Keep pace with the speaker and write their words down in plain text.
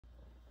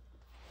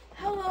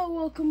Hello,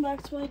 welcome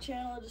back to my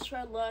channel. I just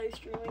tried live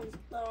streaming.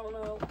 I don't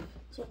know,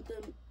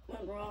 something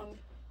went wrong.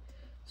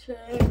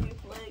 Today we're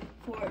playing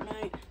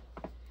Fortnite.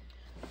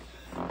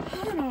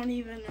 I don't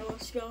even know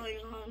what's going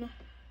on.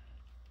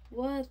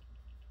 What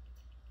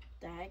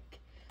the heck?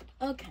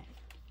 Okay,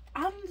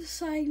 I'm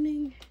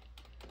deciding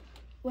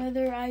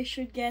whether I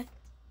should get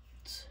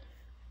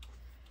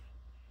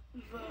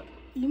the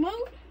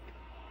emote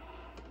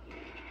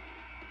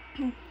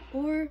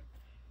or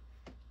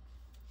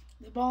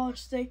the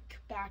ballistic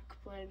back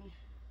bling.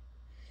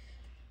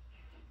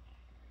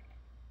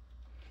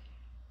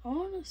 I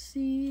want to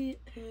see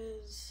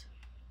his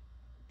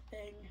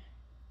thing.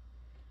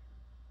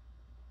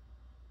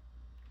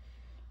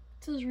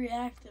 It says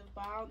reactive,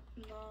 but I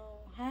don't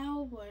know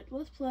how, but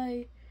let's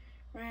play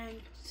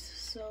ranked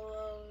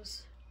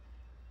solos.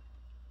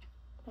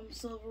 I'm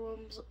silver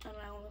ones and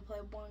I only play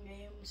one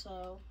game,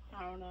 so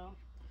I don't know.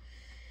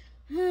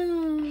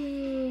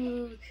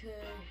 Okay.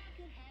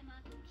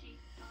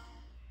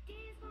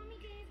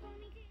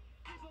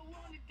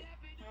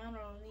 I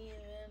don't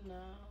even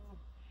know.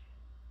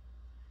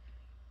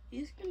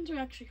 These skins are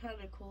actually kind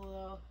of cool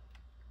though.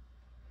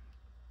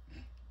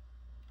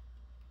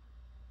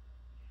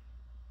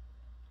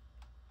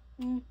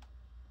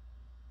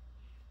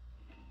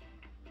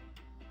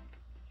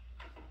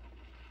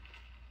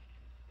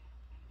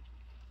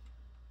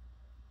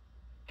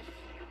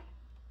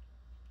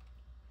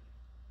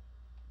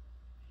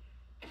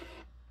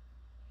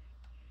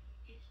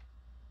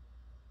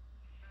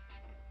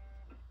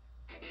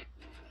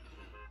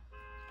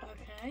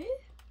 Okay.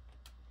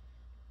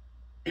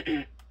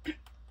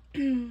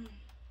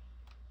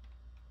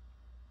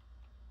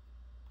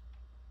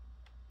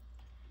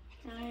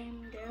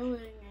 I'm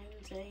going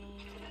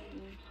insane.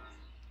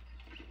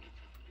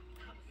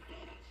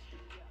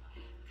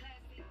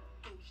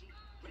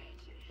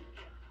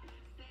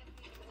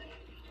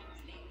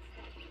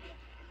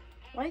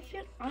 Why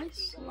can't I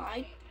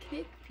slide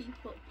kick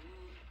people?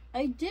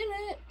 I did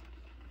it!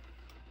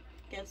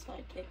 Get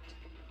slide kicked.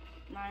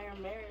 Now you're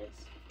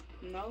embarrassed.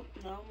 Nope,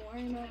 no more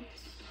emotes.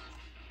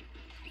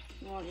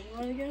 You want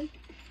emote again?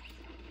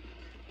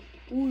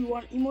 Ooh, you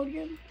want emote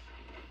again?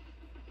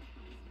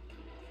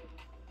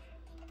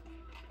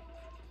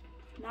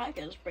 Now I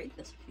can just break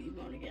this if you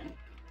emote again.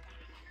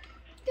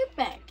 Get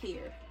back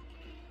here.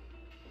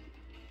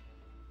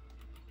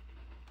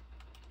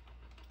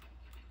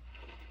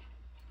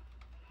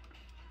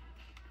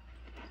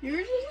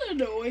 You're just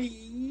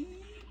annoying.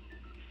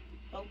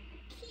 Okay.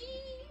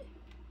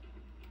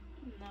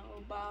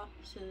 No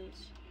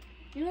bosses.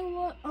 You know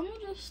what? I'm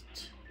gonna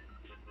just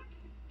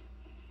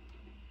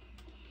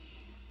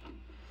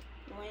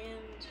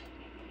land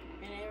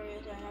in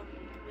areas I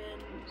haven't been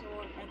to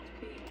want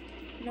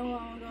XP. You know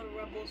what? I'm gonna go to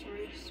Rebel's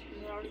Roost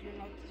because I don't even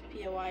know what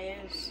this POI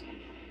is.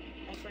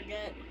 I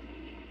forget.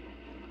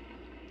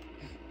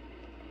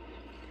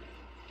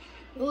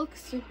 It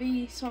looks to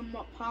be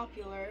somewhat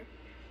popular.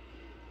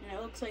 And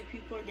it looks like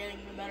people are getting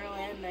the better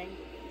landing.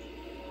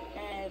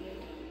 And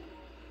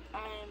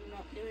I'm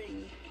not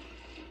doing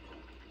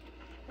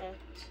that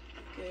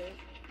good.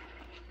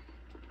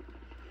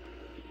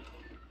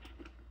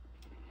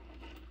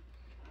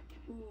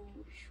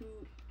 Ooh,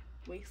 shoot.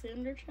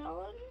 Wastelander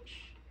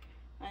challenge?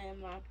 I am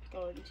not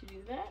going to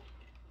do that.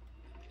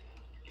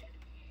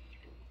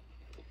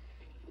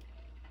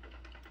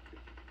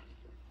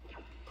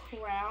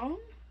 Crown?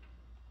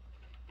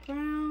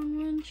 Crown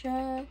one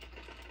check.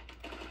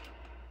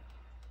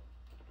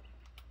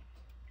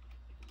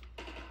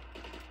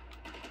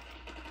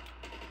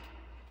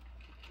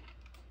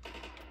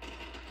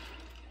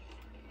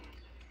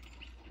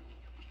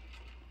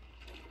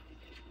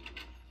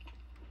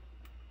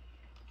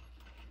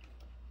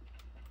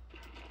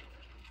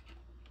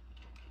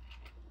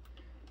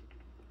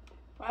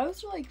 Why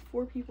was there like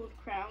 4 people with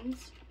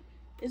crowns?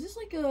 Is this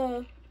like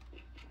a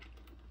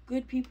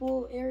good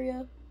people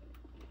area?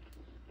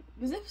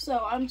 Because if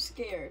so, I'm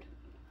scared.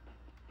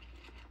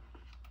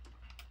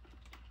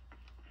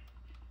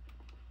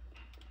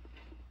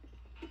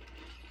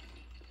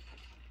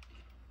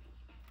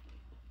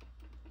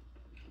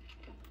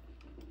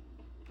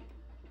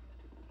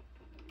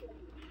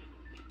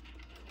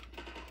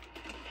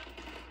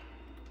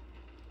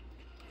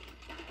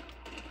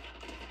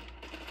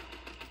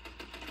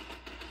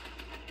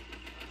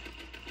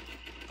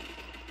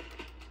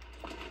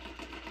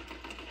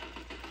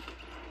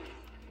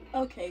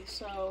 Okay,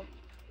 so,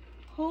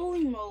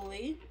 holy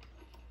moly.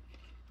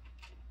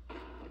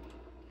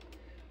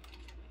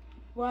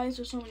 Why is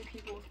there so many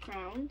people with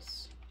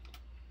crowns?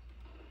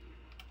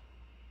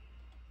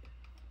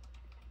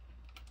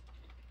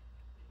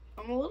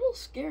 I'm a little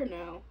scared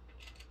now.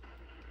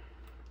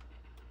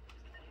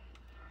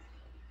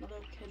 Another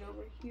kid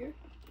over here.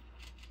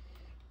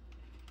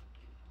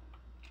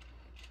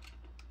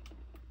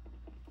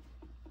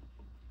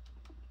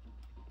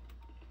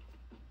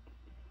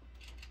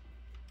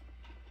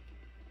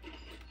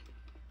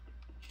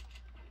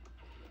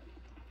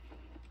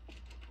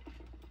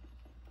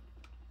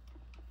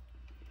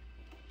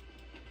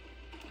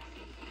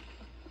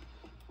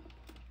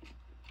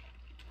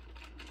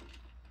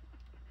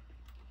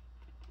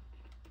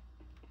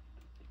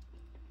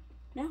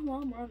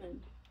 Now I'm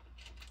running.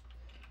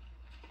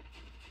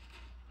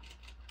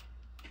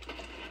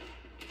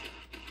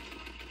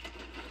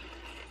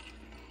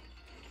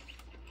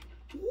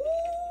 Woo!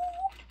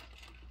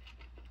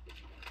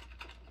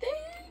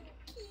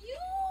 Thank you.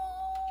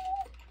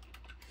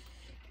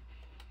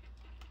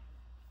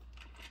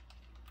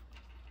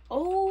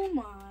 Oh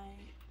my.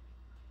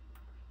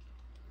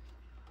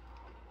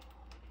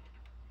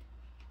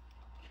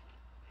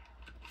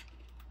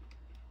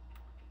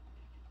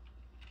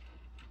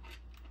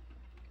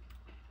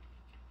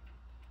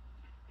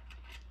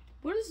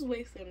 What is the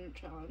Wasteland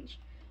Challenge?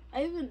 I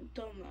haven't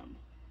done them.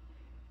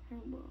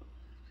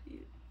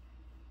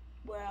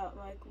 Well,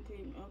 like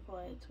completing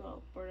apply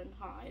 12 burning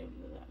hot items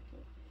is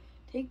accurate.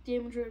 Take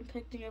damage when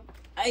picking up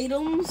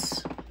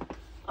items.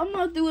 I'm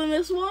not doing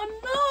this one.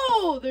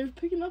 No! There's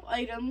picking up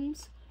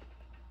items.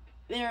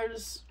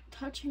 There's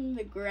touching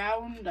the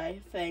ground, I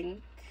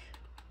think.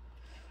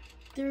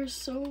 There's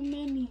so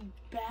many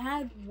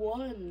bad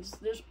ones.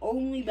 There's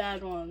only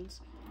bad ones.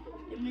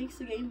 It makes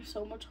the game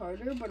so much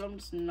harder, but I'm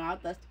just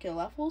not that skill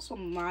level, so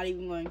I'm not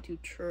even going to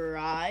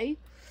try.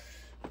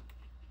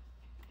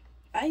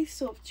 I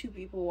still have 2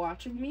 people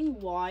watching me.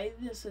 Why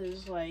this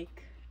is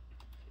like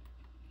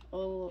a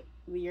little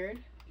weird,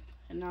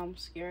 and now I'm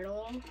scared a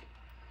little.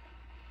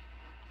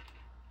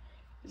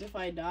 Because if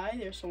I die,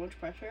 there's so much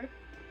pressure.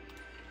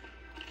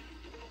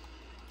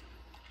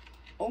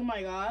 Oh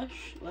my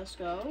gosh, let's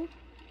go.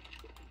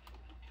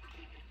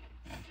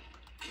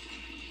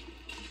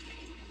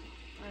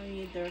 I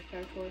need the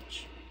repair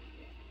torch.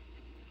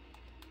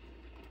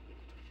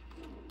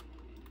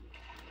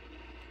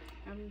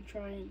 I'm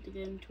trying to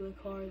get into a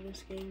car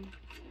this game.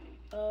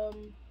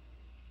 I'm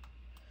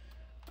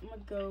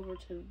gonna go over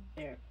to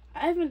there.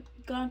 I haven't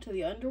gone to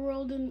the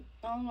underworld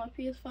on my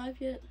PS5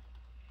 yet.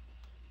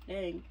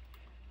 Dang.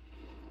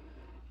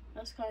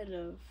 That's kind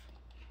of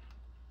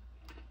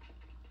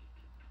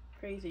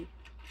crazy.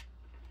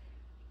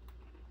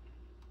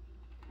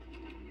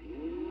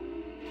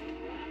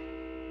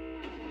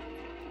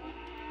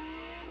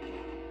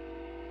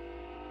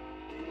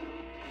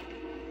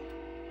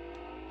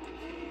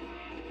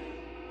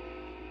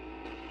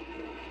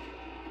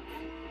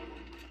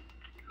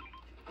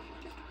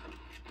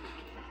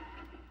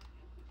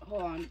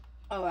 Hold on.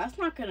 Oh, that's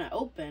not gonna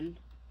open.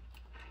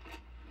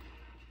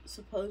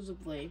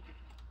 Supposedly.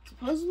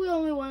 Supposedly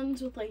only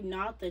ones with like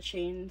not the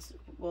chains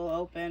will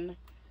open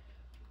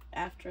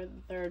after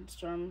the 3rd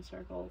storm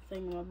circle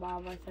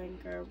thingamabob, I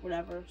think, or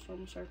whatever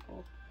storm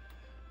circle.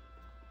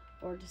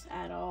 Or just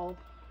at all.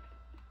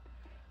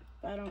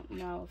 But I don't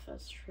know if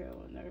that's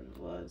true, and there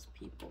was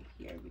people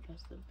here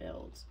because of the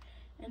builds.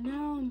 And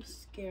now I'm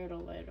scared a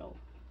little.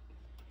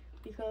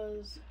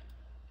 Because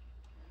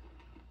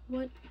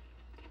what?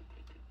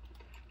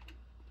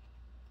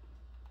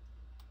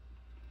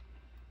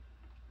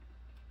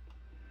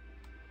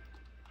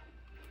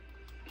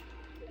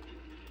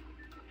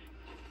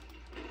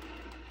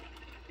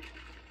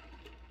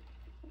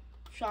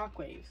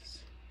 Shockwaves.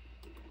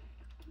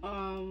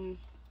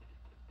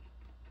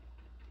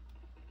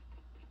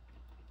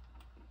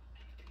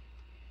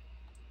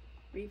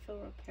 Refill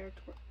repair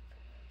torch.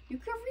 You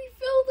can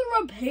refill the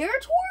repair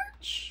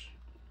torch?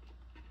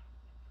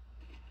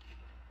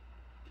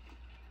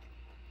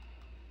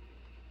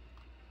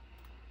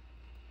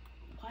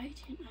 Why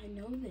didn't I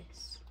know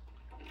this?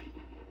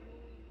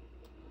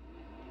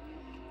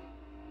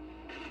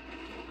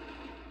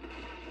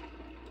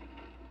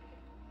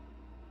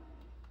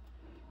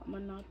 I'm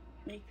gonna not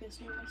make the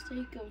same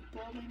mistake of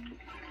blowing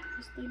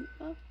this thing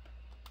up.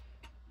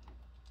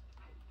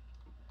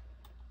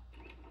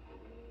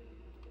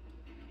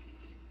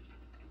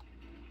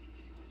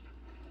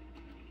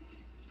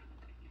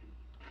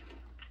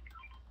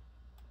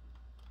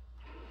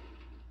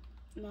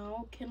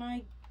 No, can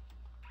I?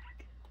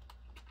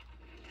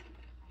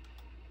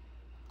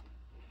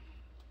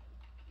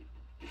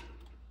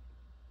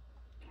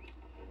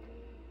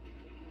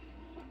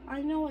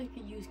 I know I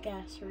could use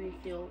gas to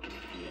refuel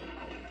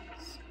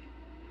vehicles.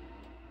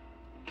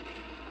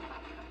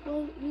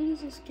 Well, who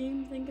does this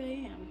game think I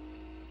am?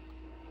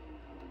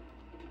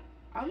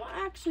 I'm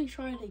actually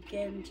trying to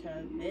get into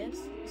this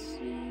and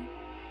see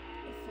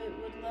if it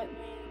would let me.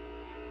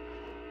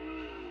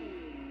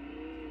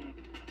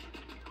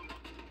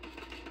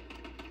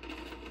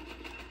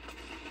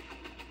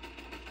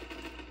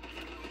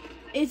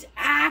 It's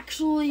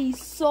actually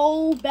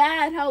so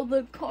bad how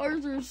the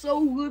cars are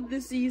so good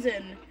this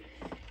season.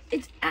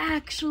 It's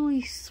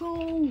actually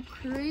so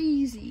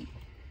crazy.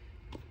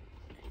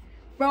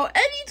 Bro,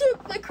 Eddie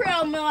took the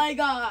crown that I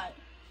got.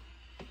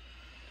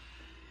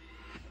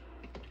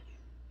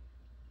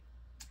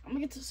 I'm gonna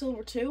get to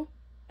silver 2,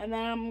 and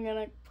then I'm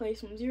gonna play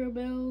some 0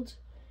 builds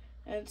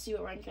and see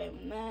what rank I'm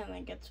in that, and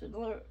then get to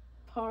another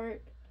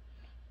part.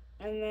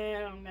 And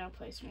then I'm gonna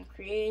play some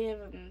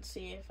creative and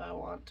see if I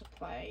want to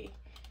play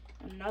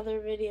another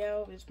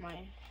video with my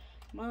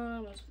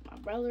mom, with my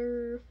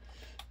brother.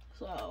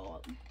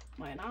 So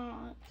why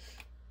not?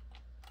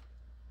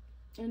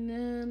 And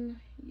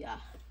then yeah.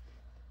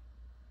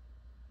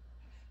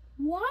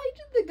 Why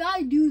did the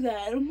guy do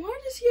that? And why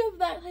does he have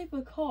that type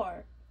of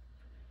car?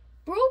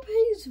 Bro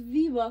pays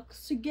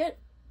V-Bucks to get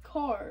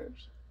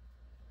cars.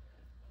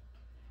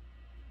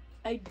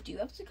 I do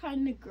have to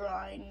kind of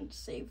grind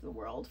save the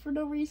world for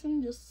no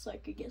reason, just so I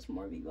could get some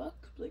more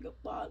V-Bucks. Like I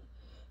bought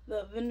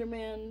the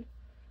Venderman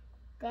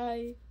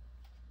guy,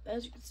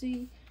 as you can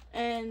see,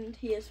 and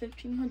he has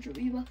 1,500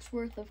 V-Bucks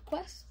worth of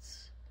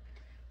quests.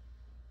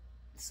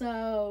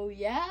 So,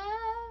 yeah.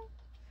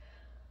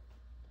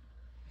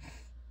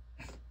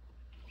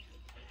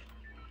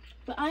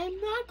 But I am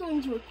not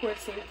going to record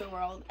Save the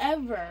World,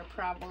 ever,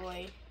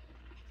 probably.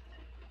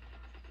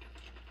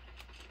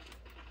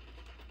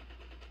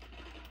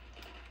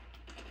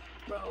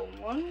 Bro,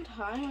 one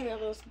time I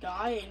got this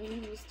guy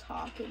and he was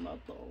talking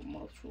about the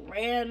most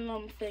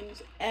random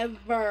things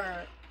ever.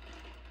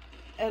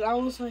 And I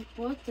was like,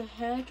 what the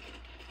heck?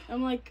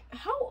 I'm like,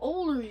 how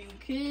old are you,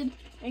 kid?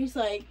 And he's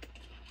like,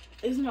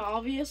 isn't it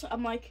obvious?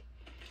 I'm like,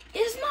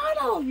 it's not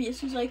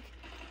obvious. He's like,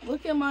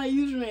 look at my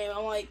username.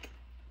 I'm like,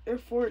 you're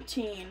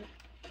 14.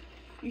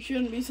 You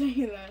shouldn't be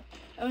saying that.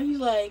 And he's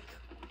like,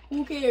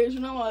 who cares?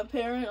 You're not my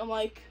parent. I'm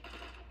like,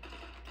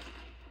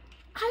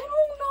 I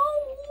don't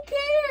know.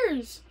 Who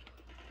cares?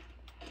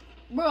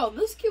 Bro,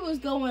 this kid was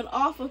going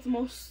off with the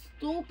most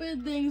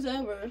stupid things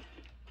ever.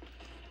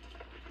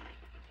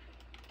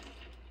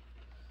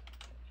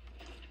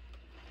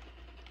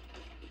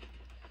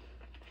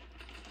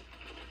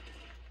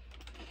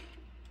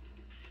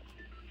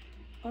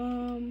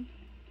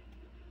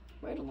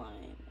 Red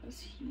line is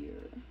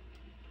here.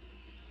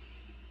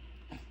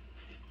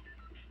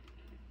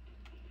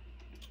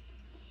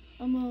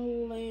 I'm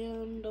gonna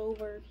land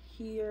over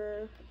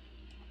here.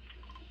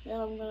 Then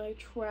I'm gonna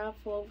travel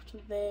over to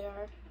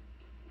there.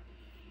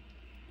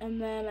 And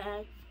then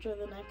after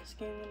the next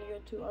game, I'm gonna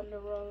go to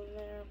Underworld in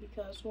there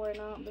because why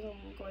not? Then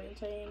I'm going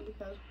insane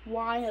because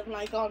why haven't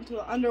I gone to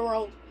the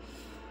Underworld?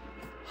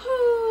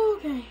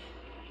 Okay.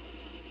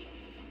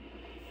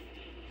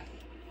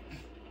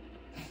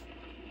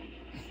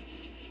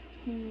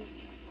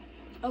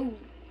 Oh,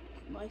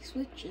 my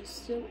Switch is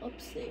still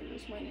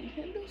upstairs. My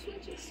Nintendo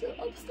Switch is still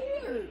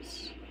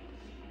upstairs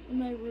in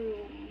my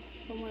room.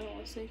 What am I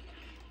gonna say?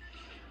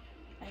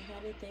 I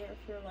had it there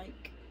for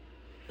like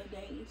a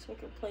day so I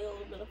could play a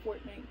little bit of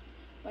Fortnite.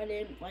 But I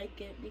didn't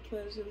like it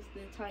because of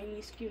the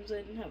tiny screens. I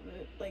didn't have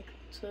it like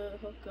to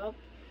hook up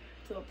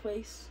to a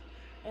place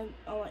and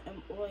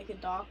like a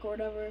dock or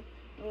whatever.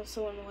 I was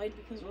so annoyed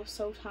because it was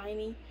so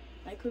tiny.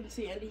 I couldn't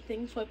see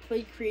anything, so I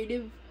played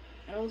creative.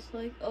 And I was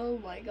like, oh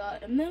my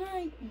god. And then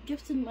I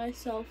gifted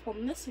myself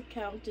on this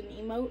account an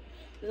emote,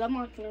 because I'm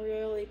not going to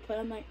really play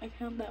on that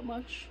account that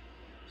much.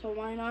 So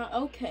why not?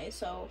 Okay,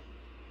 so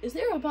is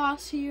there a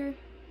boss here?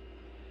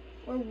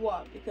 Or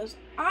what? Because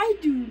I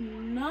do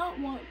not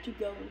want to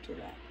go into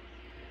that.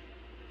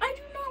 I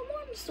do not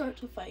want to start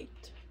to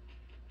fight.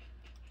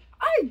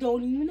 I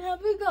don't even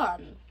have a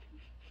gun.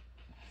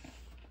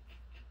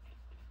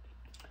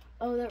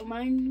 Oh, that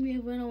reminded me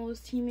of when I was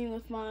teaming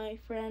with my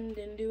friend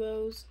in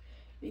duos.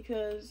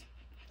 Because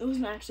it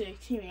wasn't actually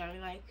like teaming, I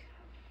mean like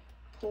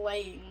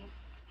playing.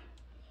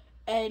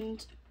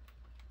 And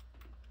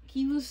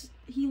he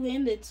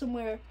landed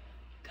somewhere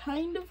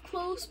kind of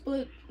close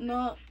but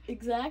not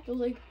exact. I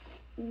was like,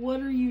 what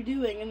are you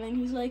doing? And then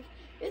he's like,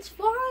 it's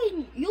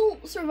fine,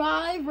 you'll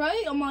survive,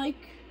 right? I'm like,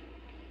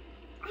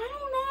 I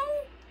don't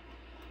know.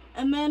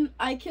 And then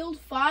I killed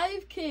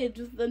 5 kids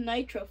with the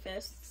nitro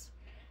fists.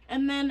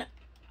 And then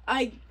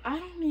I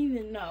don't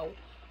even know.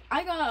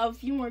 I got a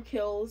few more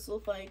kills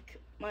with like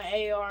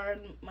my AR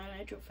and my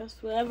nitro fist,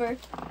 whatever.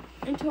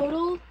 In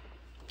total,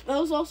 that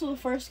was also the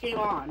first game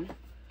on.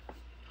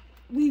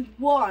 We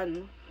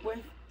won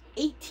with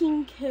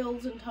 18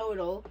 kills in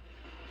total.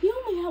 He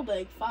only had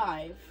like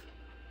 5.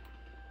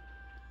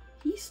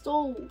 He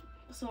stole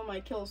some of my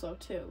kills though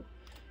too.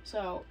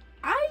 So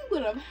I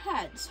would have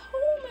had so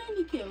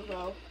many kills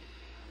though.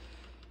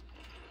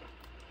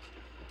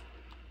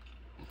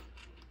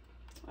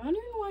 I don't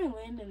even know why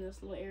I landed in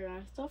this little area.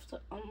 I still have to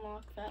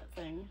unlock that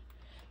thing.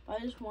 But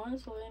I just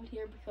wanted to land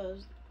here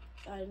because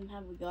I didn't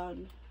have a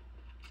gun.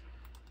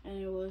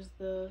 And it was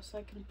the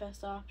second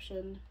best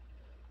option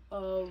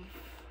of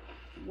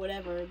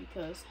whatever,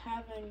 because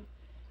having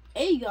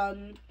a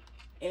gun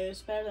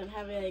is better than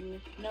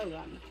having no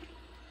gun.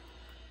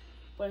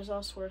 But it's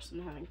also worse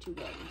than having 2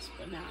 guns.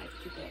 But now I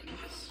have 2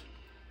 guns.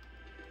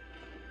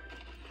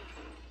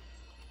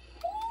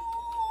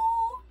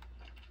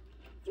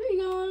 3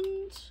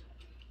 guns.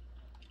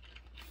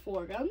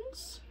 4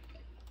 guns.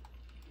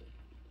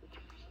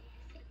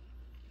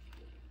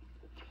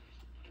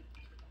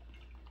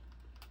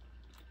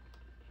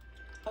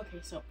 Okay,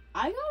 so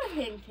I got a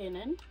hand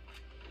cannon,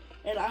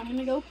 and I'm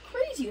gonna go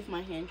crazy with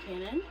my hand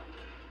cannon.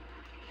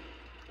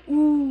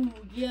 Ooh,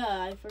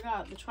 yeah, I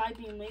forgot, the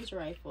tri-beam laser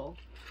rifle.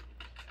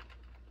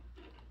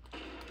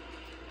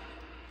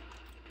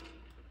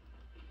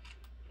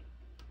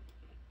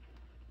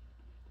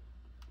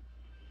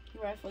 The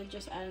rifle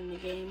just added in the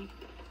game.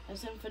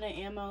 Has infinite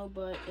ammo,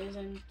 but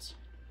isn't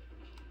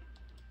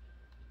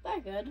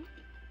that good.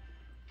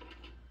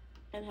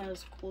 and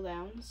has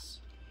cooldowns.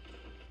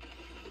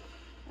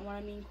 And when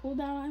I mean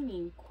cooldown, I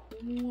mean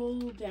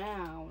cool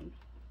down.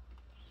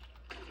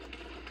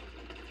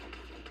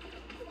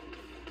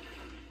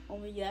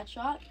 Only that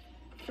shot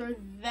for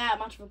that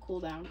much of a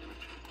cooldown.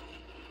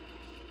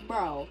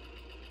 Bro,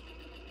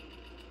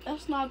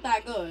 that's not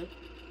that good.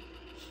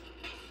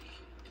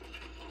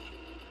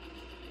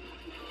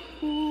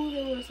 Ooh,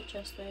 there was a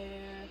chest there.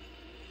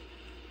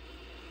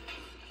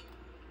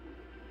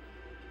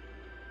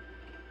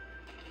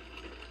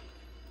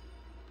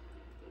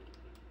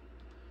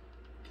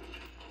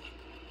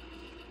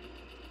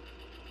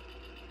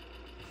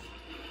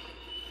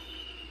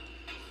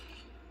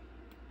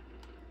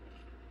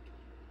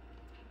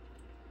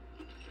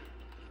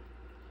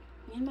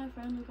 Me and my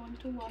friends are going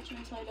to watch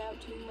Inside Out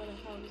 2 when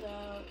it comes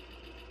out,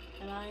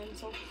 and I am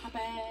so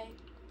happy.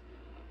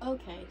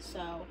 Okay,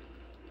 so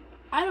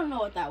I don't know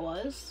what that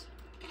was.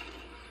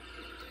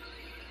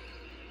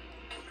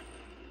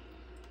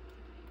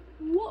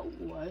 What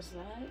was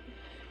that?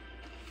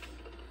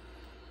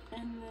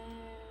 And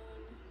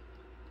then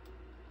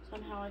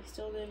somehow I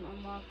still didn't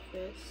unlock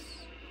this,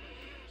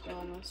 so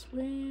I'm gonna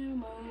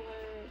swim over.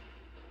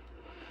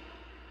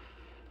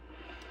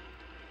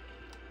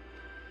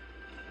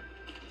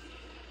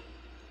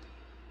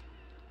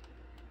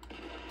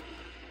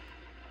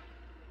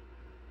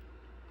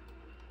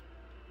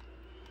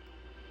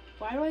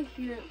 Why do I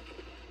hear it?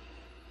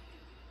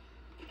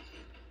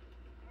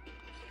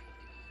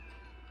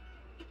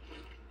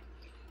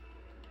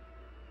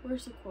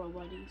 Where's the coral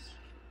buddies?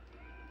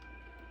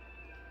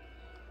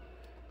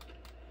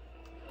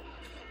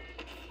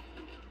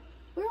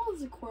 Where are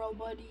the coral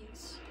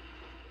buddies?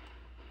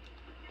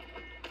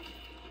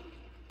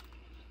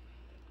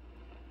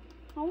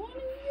 I want to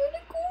hear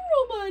the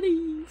coral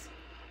buddies.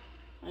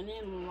 I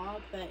didn't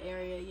unlock that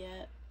area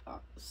yet.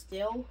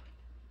 Still,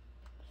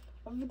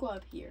 I'm gonna go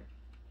up here.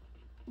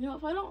 You know,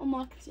 if I don't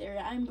unlock this area,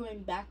 I'm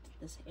going back to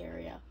this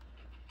area.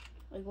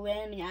 Like,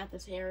 landing at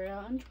this area.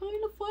 I'm trying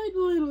to find the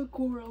little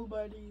coral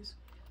buddies.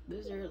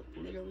 These are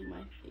literally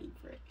my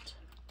favorite.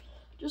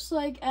 Just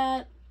like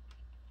at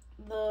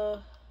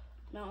the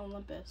Mount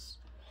Olympus.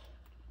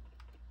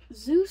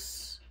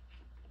 Zeus,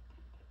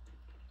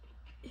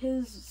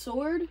 his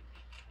sword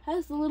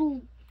has the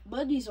little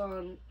buddies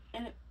on,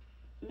 and it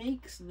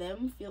makes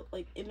them feel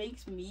like, it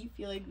makes me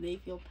feel like they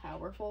feel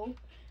powerful.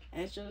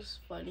 And it's just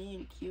funny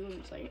and cute, and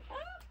it's like, ah.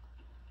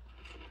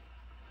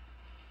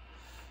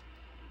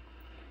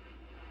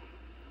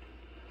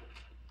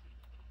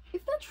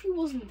 If that tree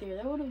wasn't there,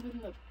 that would have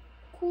been the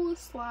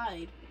coolest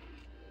slide.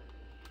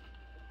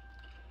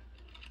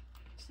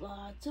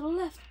 Slide to the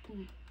left,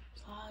 boom.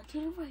 Slide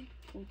to the right,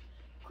 boom.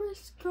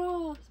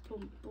 Crisscross,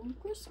 boom, boom,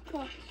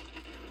 crisscross.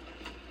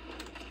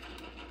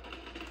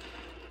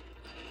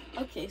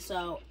 Okay,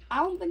 so I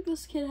don't think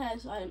this kid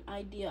has an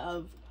idea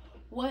of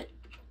what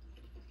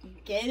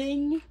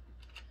getting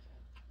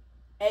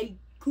a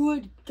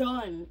good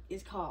gun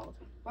is called.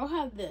 I'll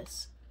have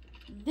this.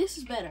 This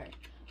is better.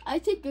 I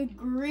take a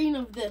green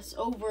of this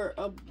over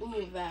a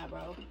blue of that,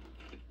 bro.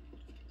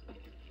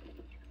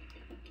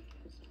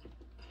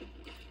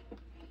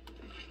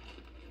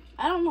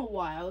 I don't know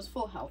why. I was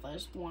full health. I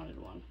just wanted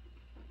one.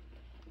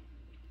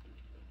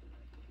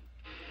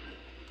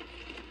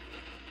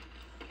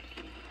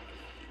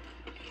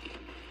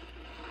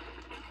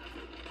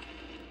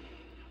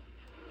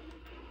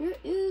 Where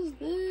is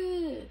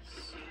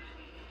this?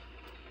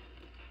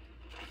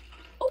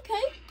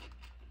 Okay.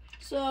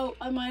 So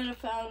I might have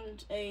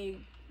found a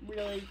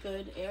really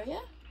good area.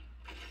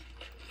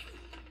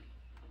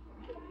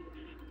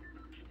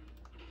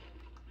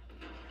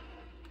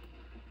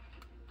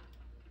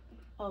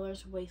 Oh,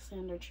 there's a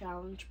Wastelander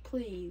challenge.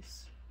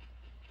 Please.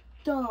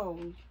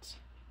 Don't.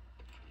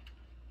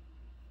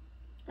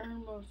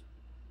 Earn most.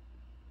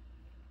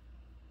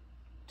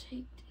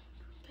 Take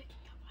picking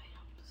up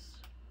items.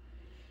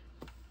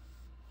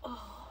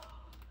 Oh.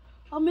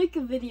 I'll make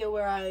a video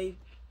where I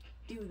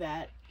do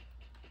that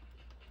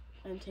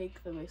and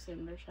take the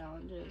Wastelander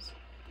challenges.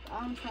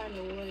 I'm trying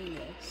to win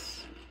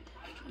this.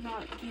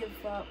 Not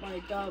give up my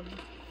dub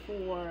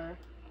for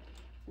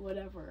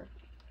whatever.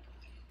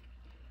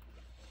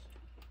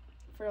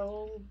 For a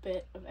little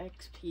bit of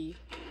XP.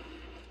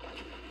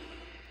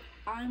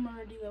 I'm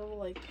already level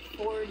like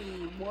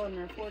 41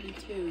 or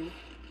 42.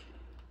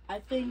 I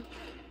think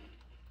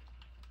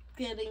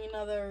getting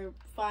another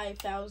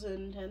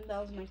 5,000,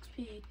 10,000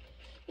 XP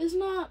is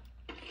not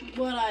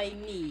what I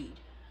need.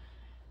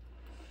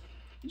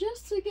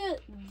 Just to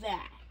get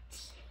that.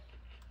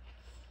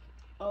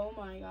 Oh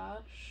my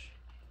gosh.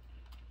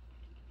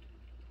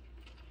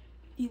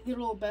 The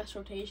literal best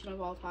rotation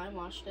of all time.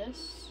 Watch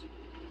this.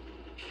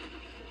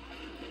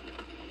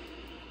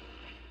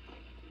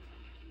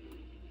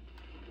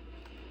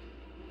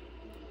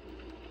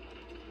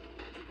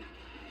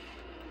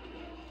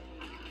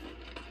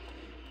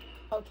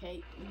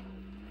 Okay,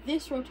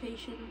 this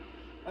rotation,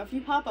 if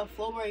you pop a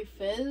Flowberry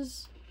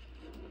Fizz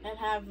and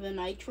have the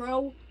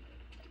Nitro,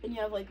 and you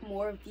have like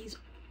more of these,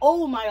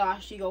 oh my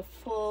gosh, you go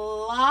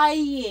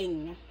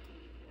flying.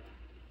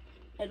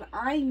 And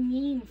I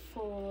mean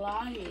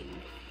flying.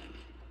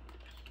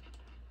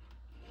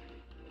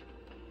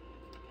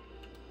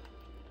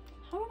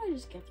 How did I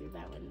just get through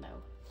that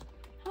window?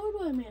 How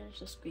do I manage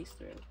to squeeze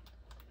through?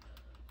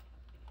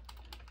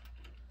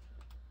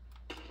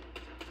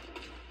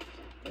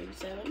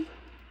 $37.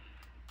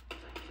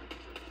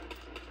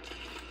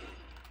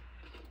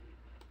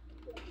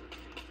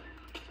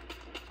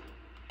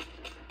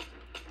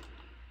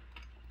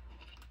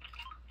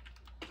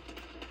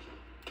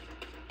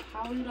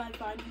 How did I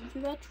find him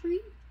through that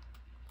tree?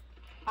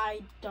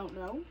 I don't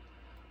know.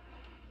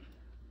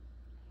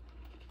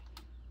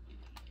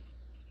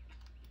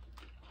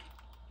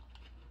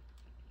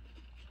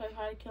 Should I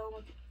try to kill him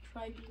with a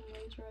tri-beam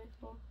laser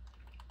rifle?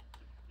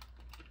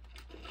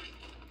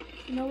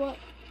 You know what?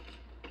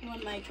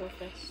 One nitro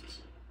fist.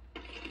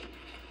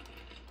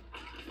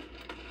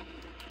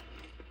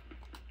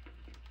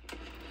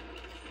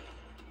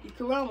 You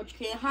can run, but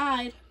you can't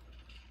hide.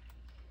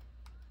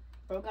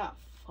 Bro got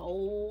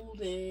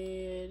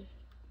folded.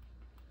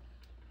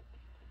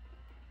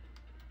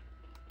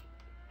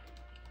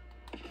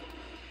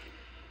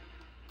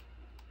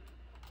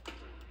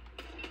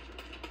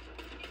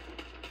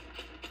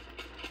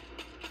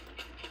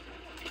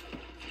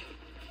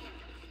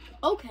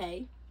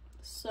 Okay,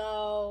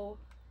 so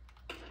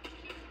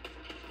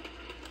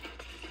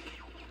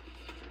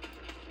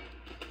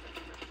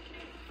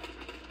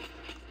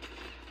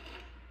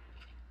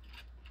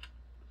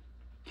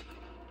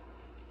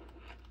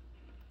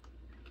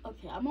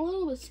okay, I'm a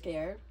little bit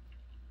scared.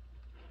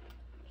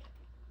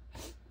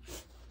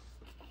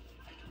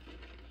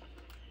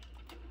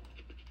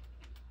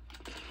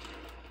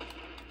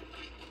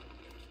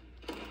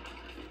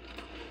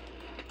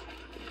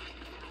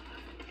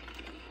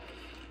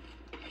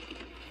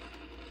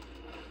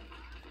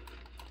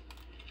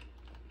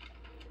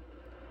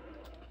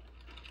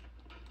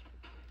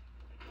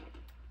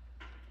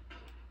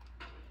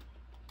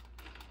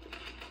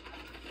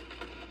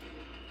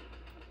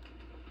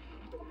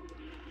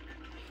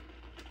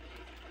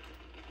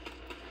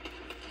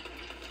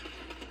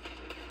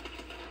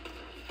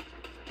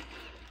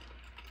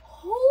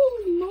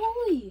 Holy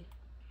moly!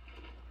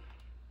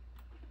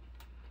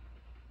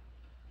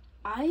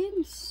 I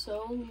am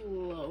so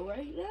low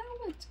right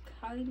now, it's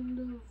kind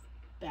of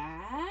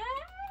bad.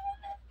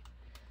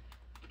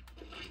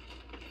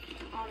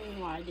 I don't even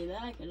know why I did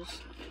that. I could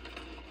just...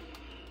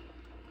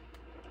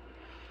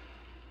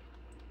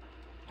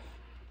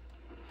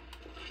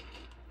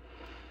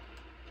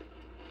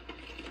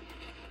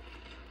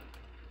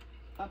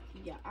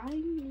 Okay, yeah, I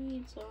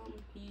need some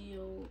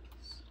heals.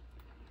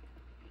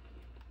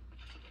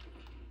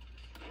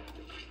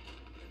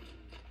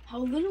 How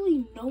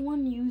literally no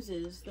one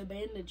uses the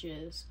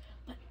bandages,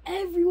 but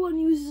everyone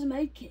uses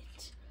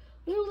medkit.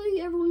 Literally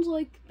everyone's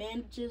like,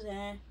 bandages,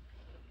 eh.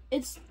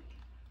 It's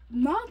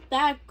not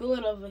that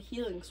good of a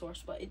healing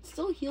source, but it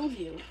still heals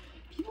you.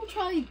 People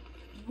try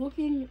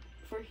looking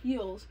for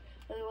heals,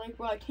 and they're like,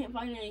 bro, I can't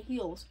find any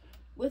heals.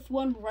 With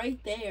one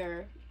right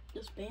there,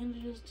 just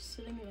bandages just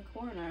sitting in the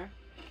corner.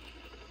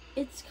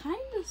 It's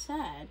kind of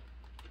sad.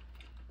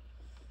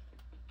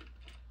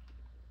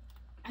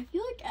 I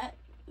feel like at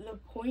the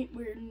point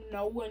where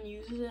no one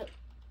uses it,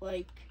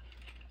 like,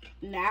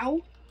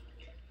 now,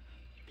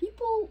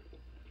 people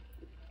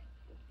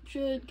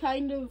should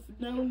kind of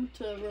know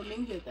to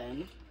remove it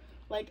then.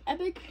 Like,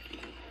 Epic,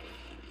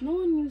 no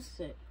one uses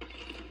it.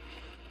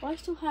 Why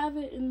still have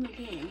it in the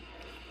game?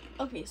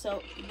 Okay,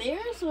 so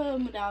there's a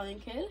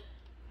medallion kid.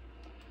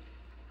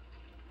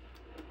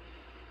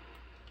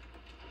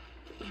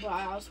 But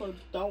I also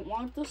don't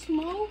want the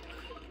smoke.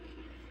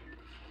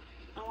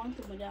 I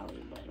want the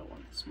medallion, but I don't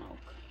want the smoke.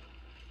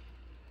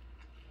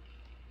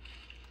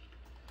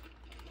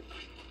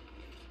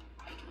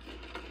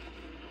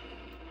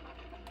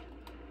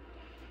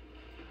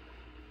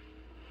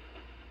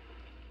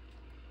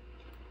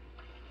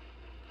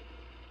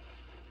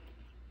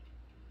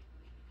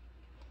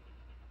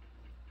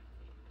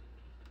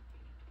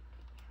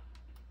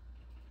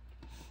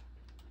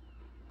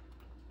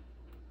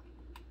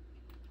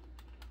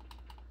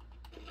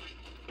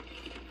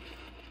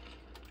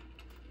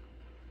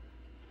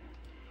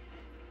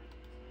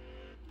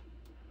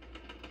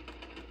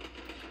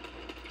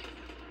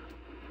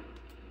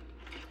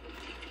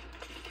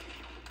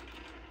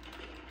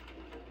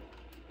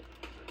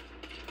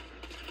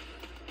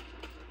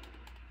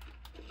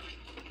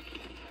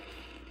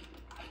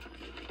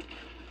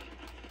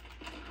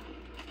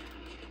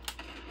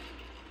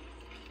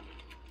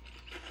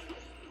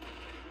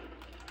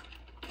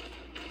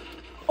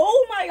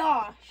 Oh my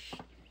gosh!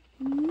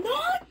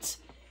 Not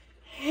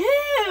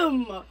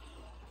him!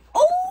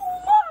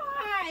 Oh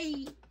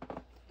my!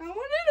 I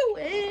wanted to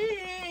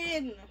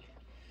win!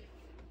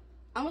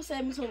 I'm gonna say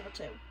I'm silver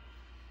 2.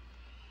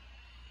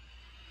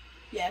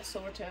 Yeah,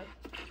 silver 2. I'm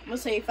gonna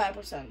say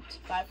 5%.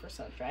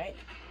 5%, right?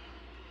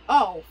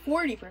 Oh,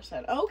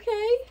 40%.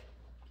 Okay.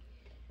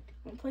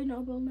 I'm gonna play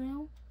no build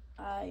now.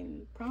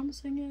 I'm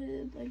promising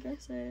it, like I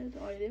said.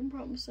 Oh, I didn't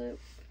promise it.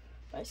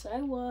 I said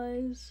I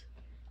was.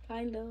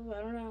 Kind of,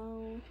 I don't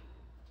know.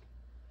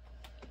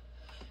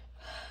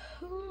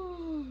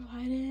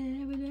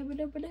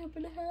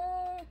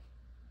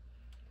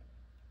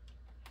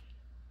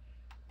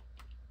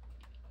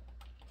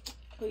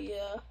 But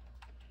yeah,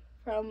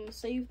 from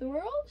Save the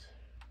World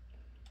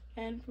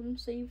and from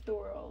Save the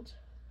World.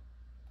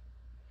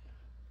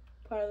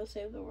 Part of the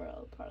Save the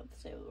World, part of the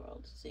Save the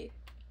World. See.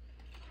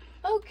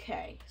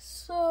 Okay,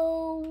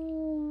 so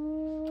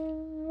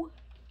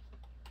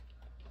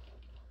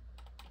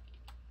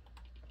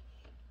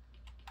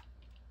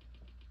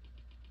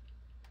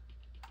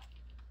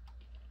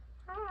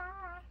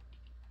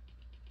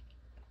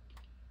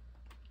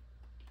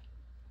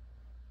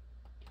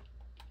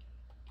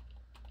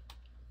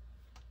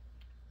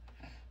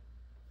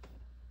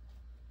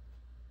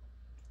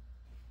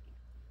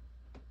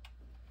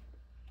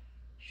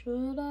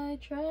should I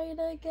try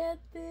to get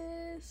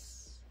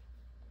this?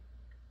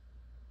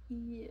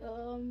 Yeah,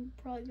 I'm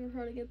probably gonna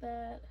try to get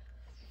that.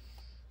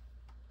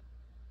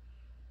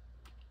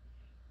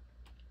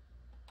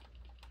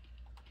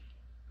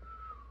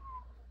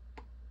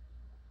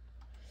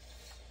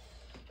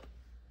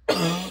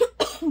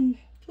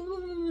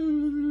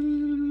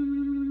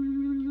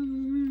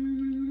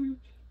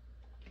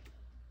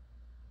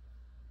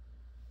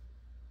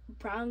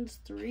 Browns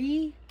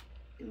 3?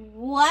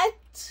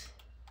 What?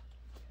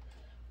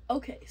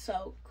 Okay,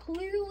 so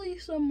clearly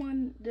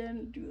someone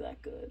didn't do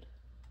that good.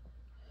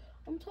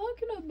 I'm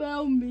talking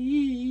about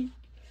me.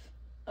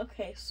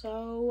 Okay,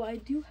 so I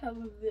do have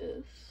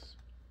this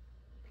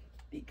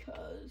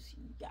because,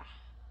 yeah.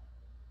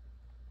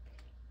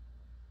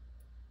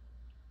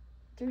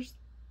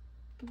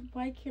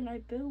 Why can't I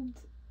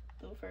build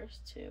the first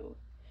two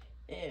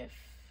if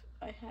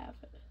I have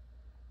it?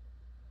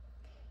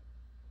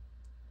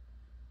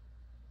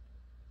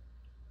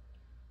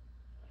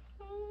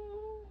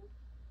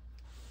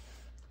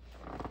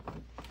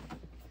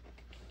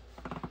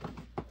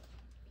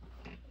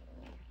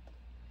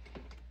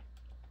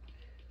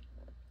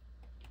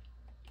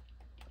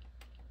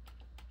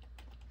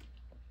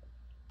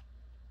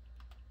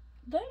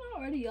 Is that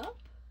not already up?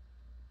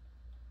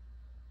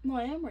 No,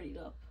 I am already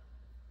up.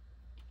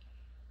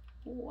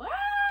 What?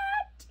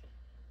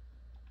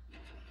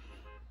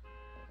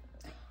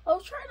 I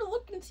was trying to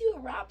look and see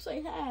what wraps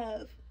I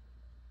have.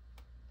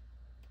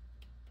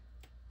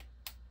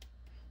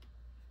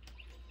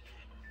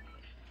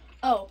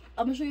 Oh,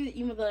 I'm gonna show you the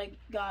email that I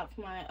got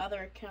from my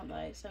other account that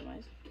I sent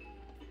my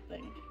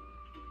thing.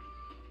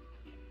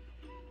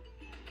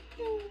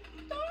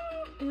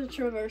 It's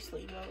a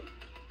traversal emote.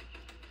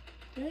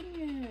 Dang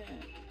it.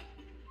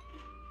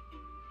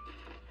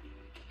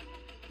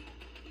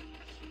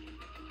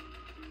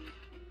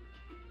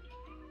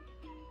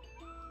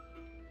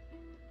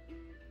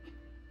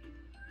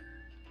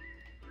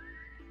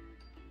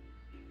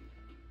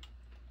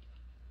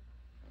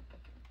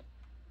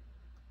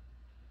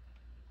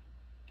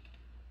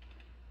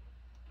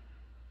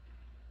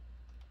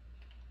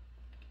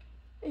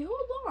 Hey,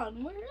 hold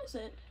on, where is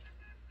it?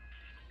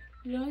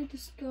 Did I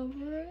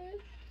discover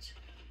it?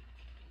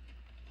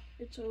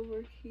 It's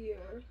over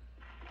here.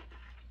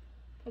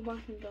 I'm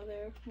not gonna go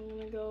there. I'm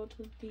gonna go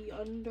to the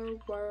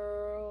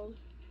underworld.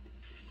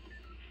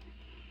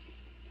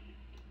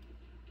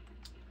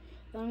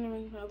 Then I'm gonna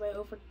make my way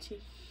over to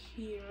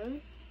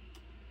here.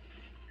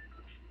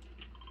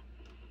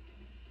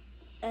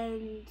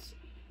 And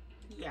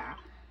yeah.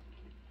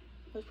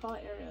 There's probably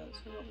areas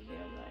over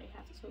there that I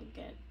have to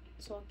get.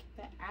 So I'll get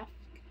that after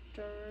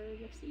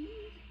the sea.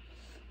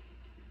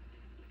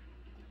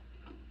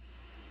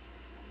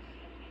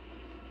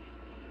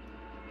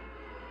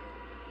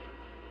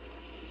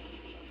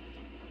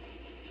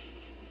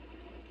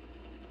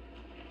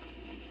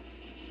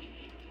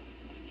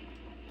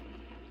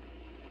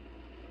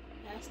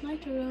 That's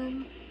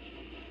Nitrodome.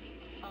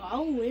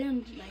 I'll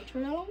land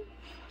Nitrodome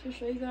to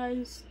show you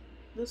guys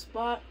the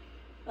spot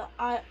that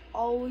I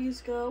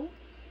always go.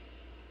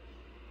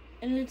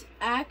 And it's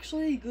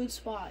actually a good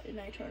spot in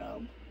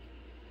Nitrodome.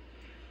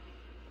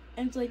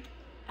 And it's like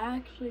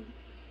actually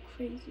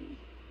crazy.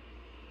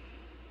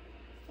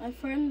 My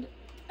friend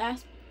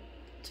asked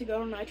to go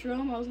to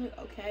Nitrodome. I was like,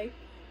 okay.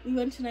 We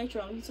went to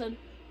Nitrodome. He said,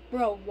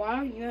 bro, why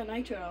aren't you at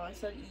Nitrodome? I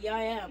said, yeah,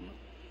 I am.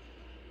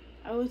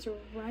 I was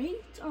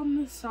right on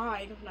the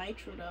side of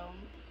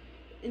Nitrodome.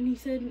 And he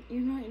said, you're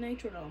not in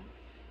Nitrodome.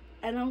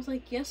 And I was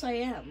like, yes, I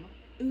am.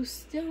 It was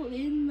still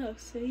in the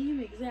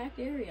same exact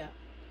area.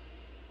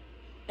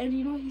 And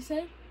you know what he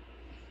said?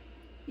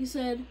 He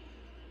said,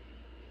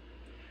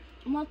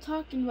 I'm not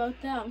talking about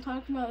that. I'm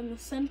talking about in the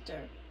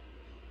center.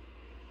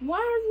 Why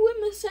are you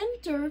in the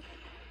center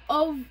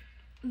of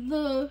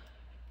the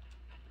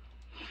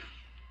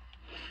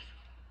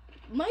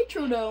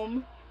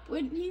Nitrodome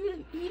when he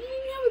didn't even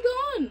have a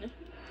gun?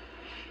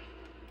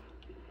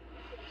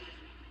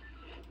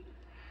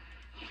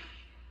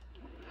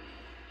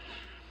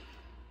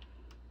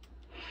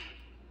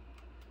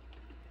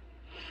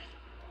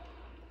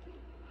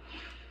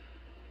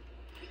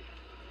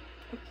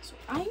 Okay, so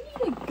I need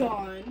a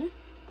gun,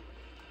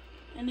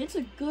 and it's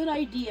a good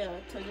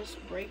idea to just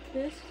break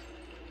this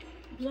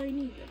because I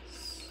need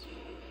this,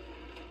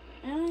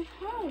 and I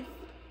have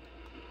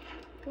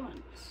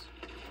guns.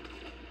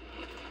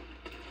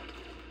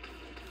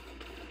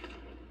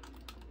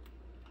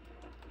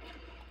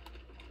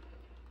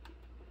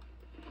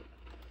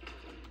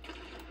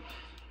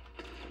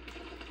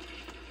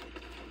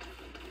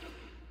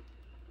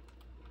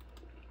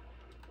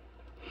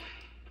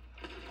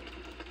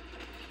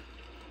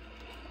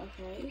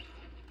 Okay.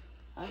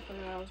 I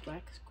forgot I was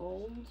max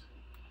gold.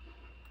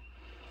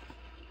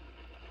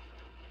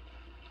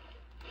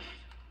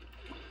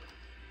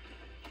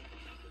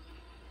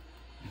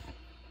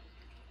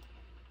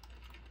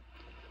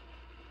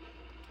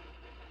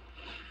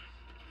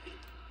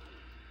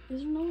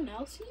 Is there no one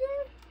else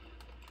here?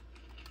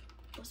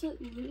 Was it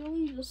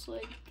really just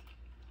like...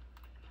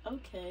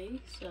 Okay,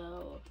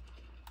 so...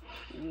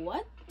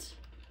 What?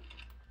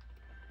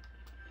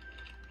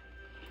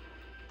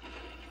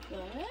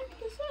 The heck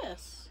is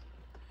this?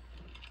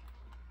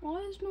 Why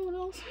is no one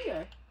else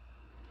here?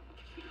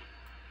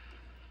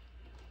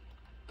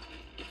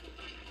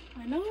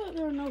 I know that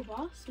there are no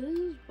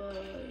bosses,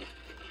 but...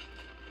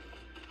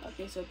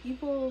 Okay, so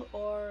people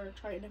are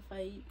trying to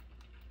fight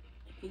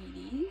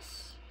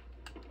Hades.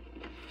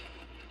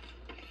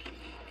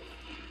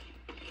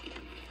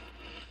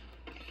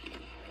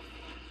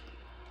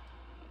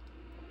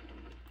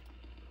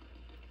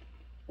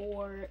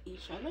 Or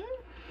each other?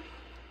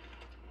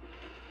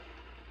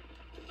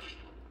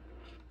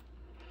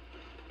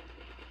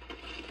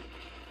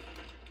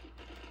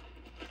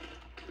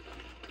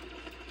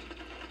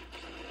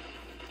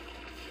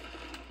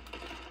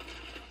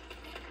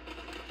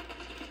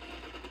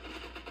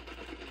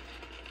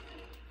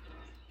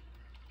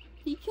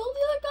 He killed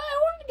the other guy? I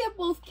wanted to get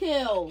both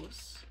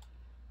kills.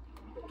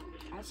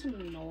 That's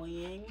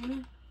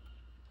annoying.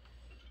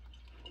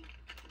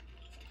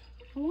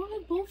 I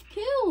wanted both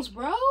kills,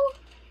 bro.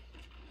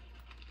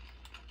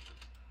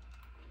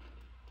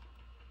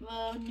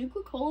 The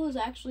Nuka-Cola is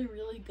actually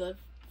really good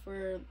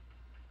for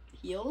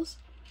heals.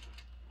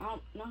 I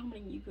don't know how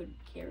many you could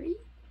carry,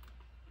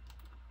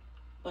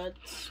 but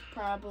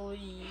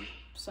probably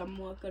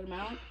somewhat good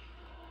amount.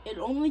 It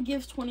only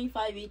gives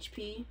 25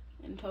 HP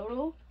in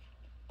total,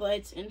 but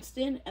it's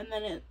instant, and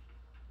then it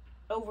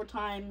over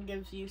time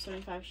gives you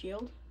 75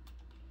 shield.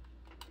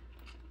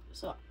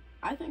 So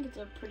I think it's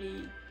a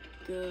pretty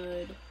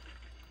good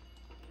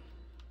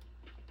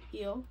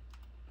heal.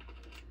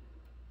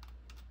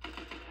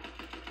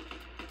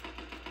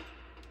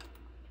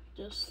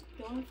 Just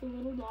going for a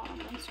little dot on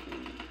my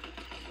screen.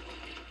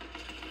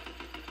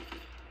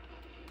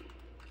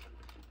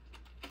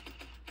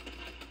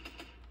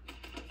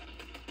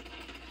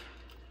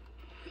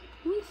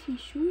 Who is he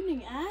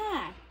shooting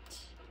at?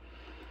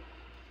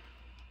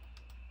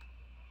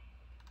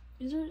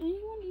 Is there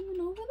anyone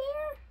even over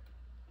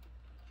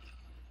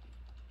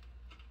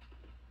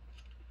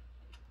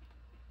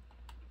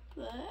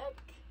there? The heck?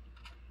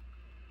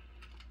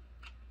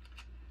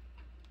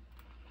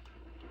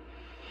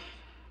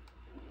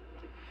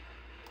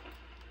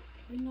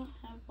 We not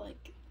have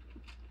like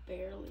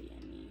barely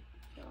any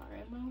AR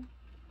ammo.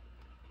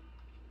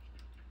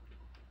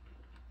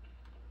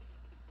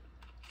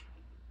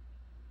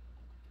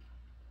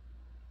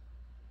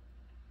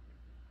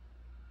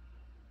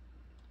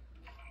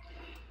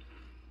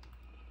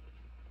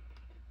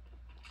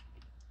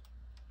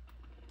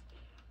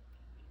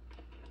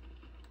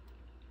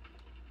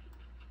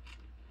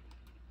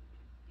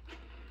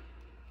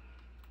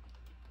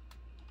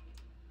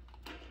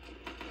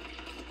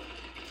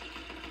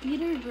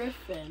 Peter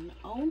Griffin.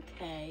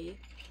 Okay.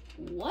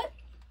 What?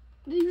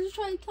 Did you just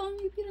try to tell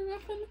me Peter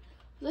Griffin?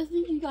 I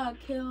think you got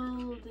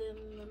killed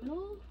in the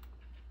middle.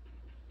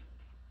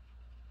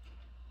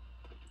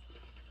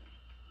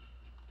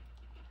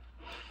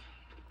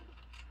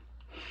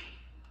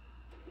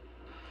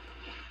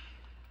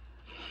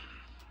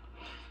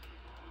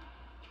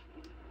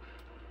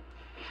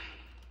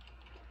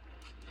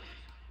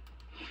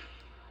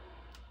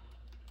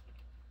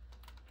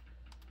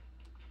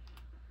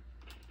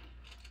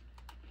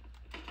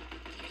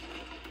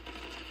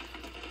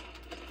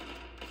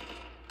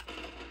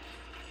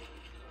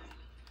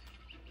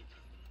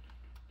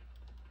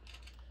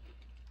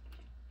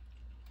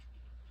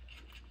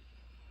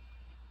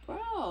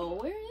 Bro,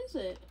 where is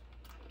it?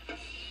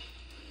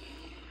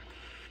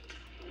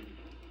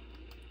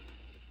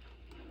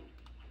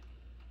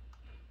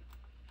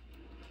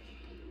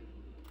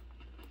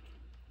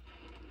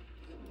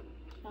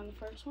 On the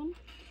first one.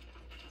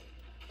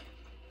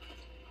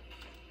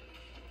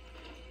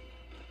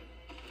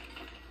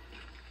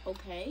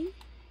 Okay.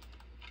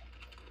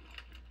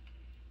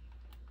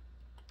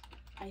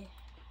 I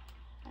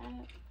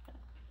have...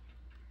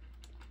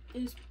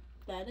 Is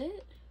that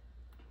it?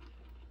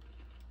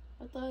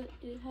 I thought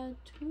it had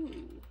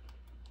two.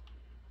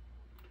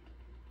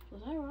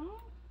 Was I wrong?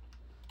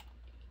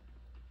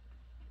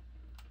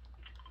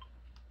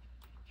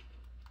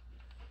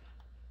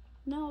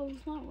 No, I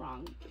was not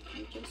wrong.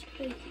 You're just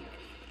crazy.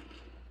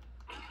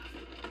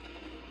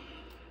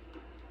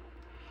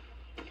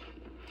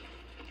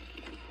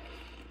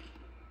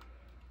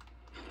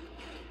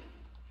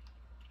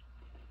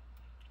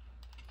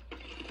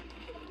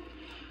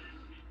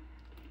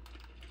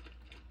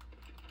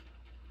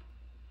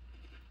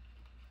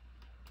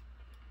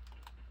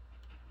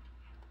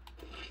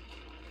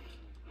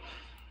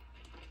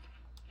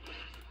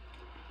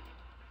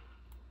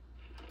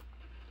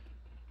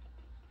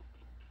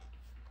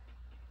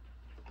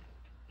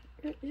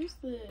 What is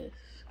this?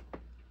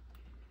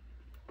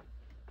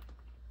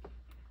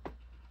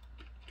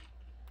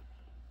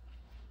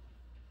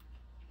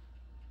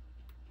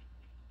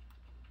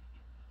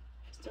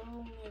 still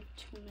only have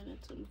 2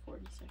 minutes and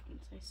 40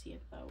 seconds. I see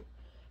it though.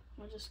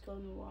 I'll just go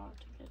noir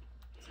to get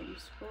some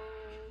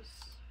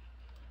scrolls.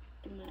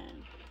 And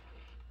then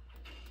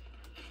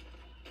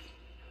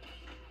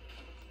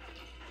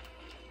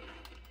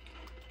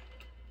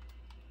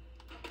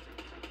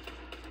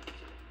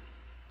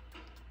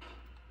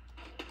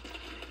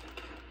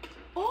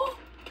oh,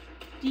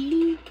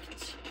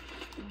 dinked,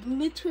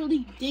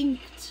 literally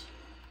dinked.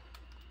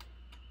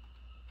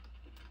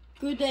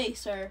 Good day,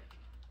 sir.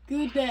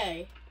 Good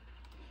day.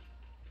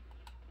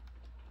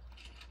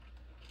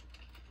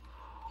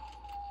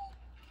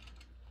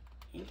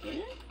 Ain't get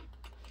it?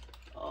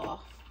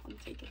 Oh, I'm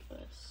taking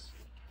this.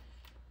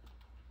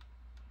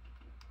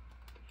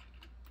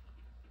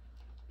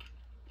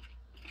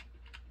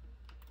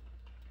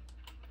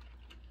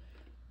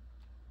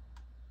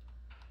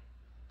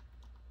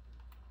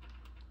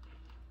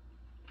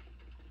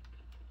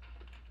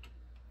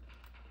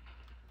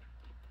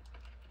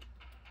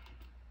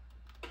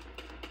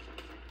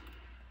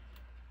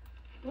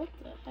 What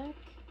the heck?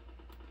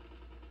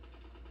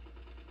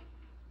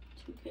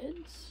 2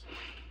 kids?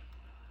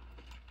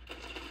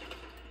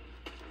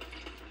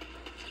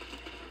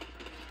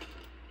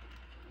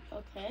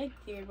 Okay,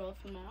 cleared both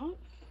of them out.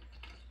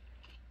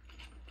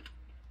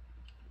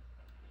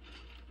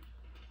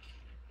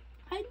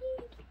 I need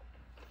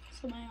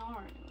some AR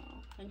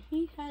ammo, and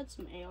he had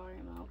some AR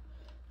ammo,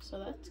 so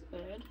that's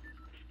good.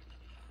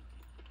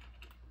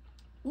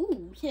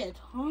 Ooh, he had a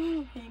ton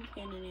of hand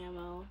cannon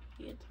ammo.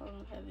 He had a ton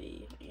of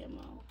heavy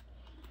ammo.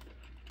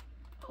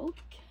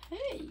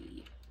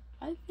 Okay,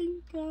 I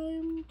think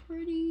I'm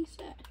pretty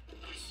set.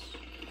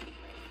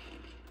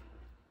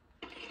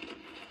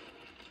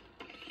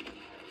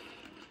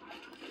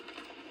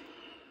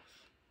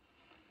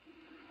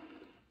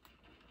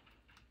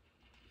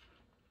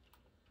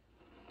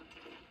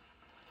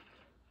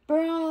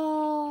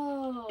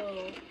 Bro!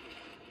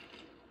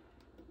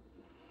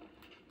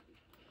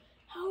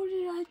 How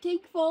did I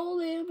take fall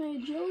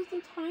damage? It was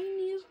the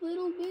tiniest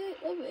little bit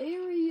of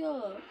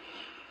area.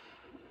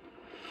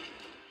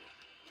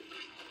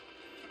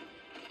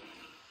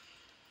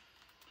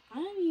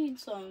 I need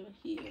some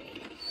heals.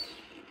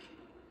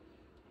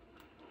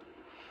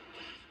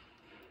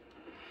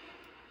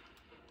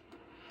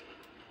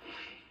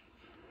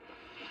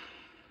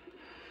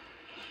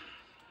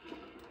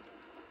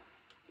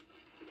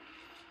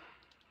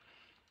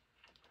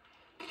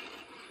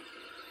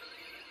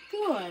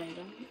 Good,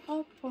 I'm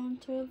up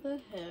onto the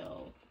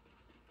hill.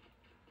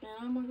 Now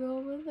I'm gonna go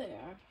over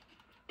there.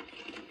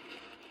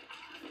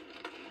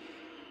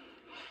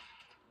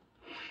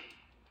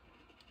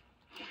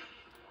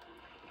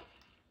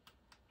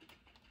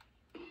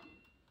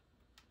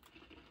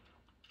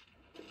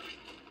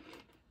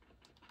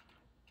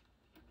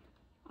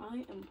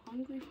 I am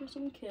hungry for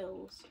some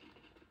kills.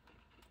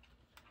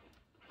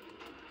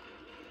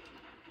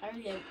 I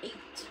already have 8.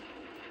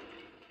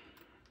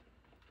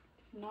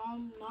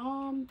 Nom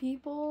nom,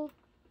 people.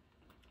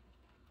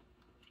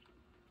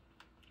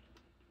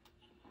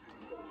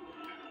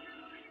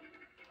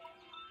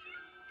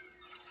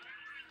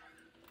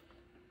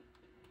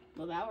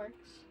 Well, that works.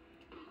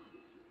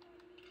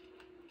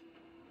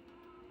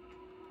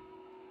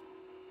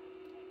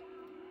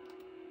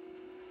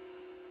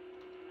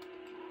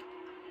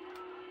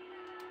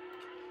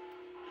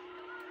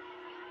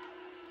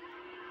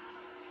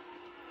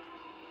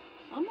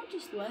 I'm gonna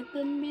just let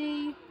them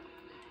be.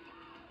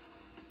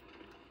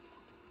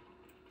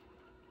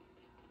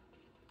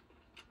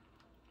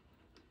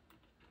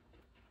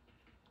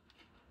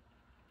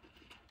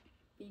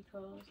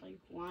 Because, like,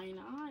 why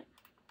not?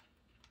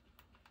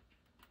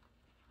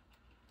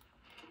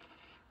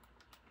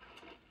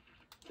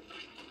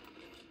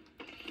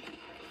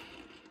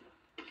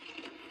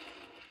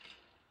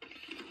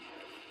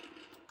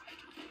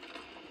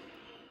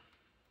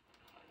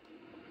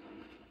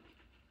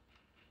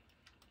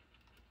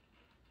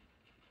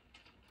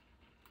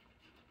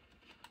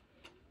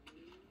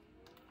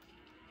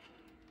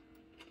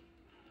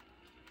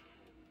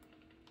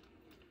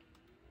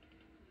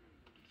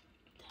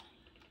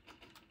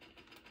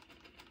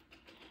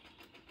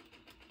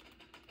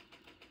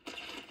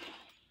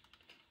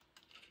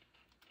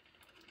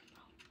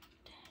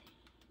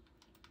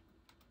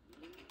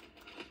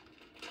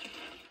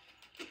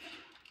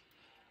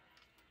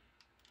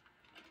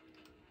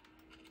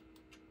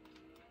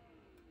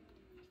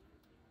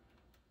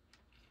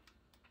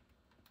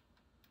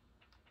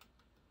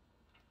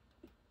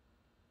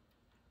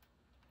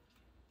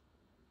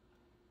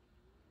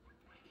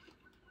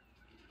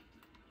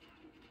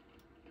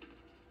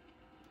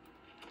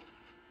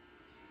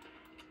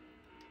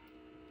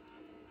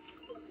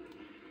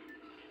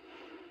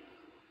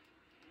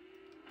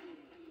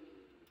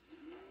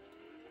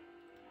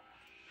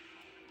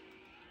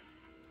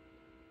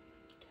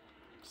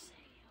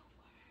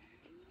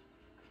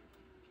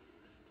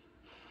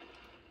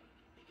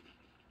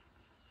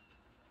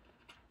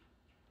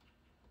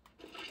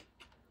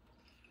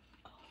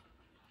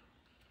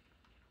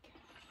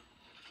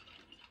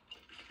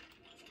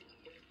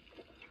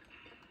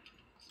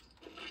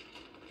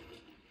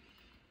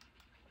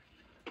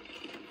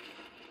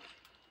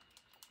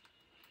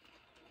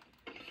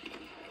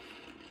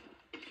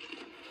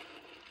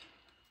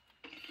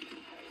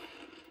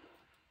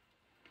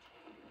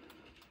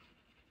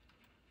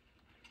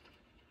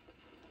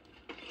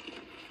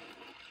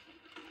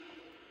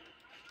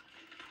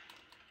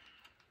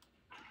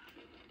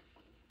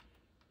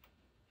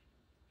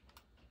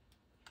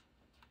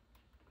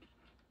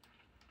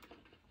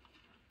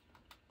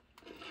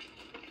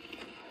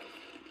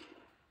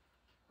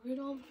 Where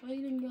did all the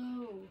fighting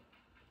go?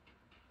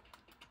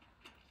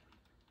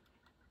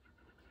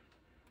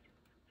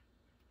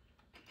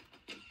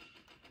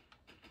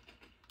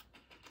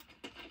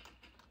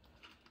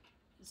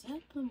 Is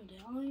that the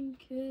medallion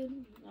kid?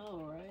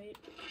 No, right?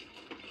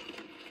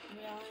 The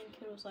medallion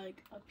kid was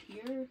like up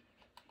here?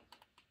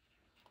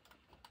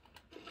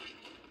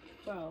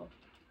 Bro,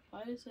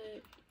 why does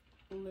it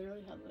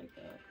literally have like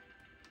a...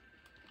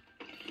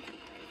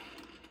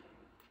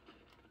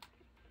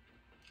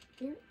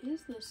 Where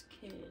is this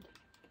kid?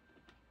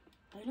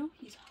 I know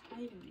he's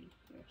hiding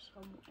here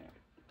somewhere.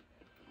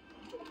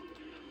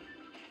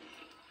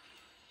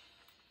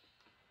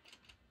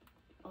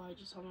 Oh, I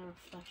just saw my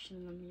reflection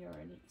in the mirror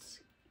and it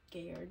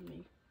scared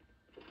me.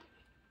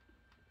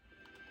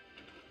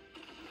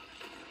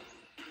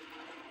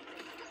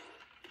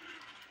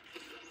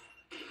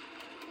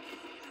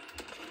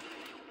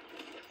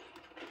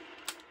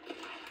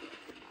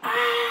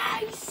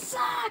 I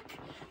suck!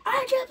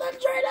 I just been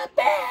trying to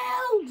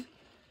build!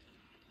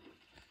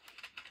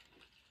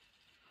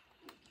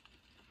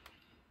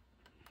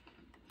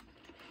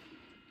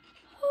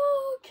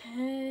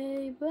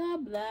 Okay, blah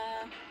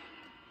blah.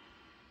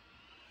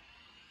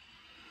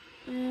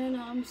 And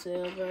I'm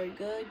silver.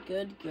 Good,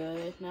 good,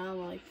 good. Now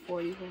I'm like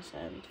 40%,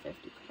 50%,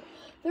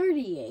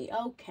 38.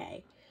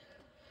 Okay.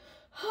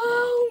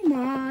 Oh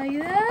my,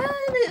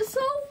 that is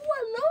so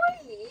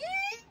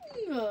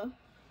annoying!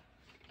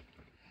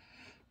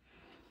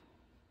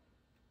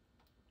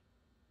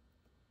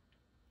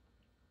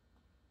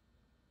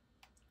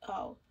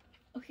 Oh.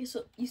 Okay,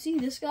 so you see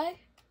this guy?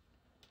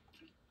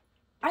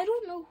 I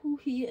don't know who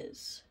he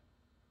is.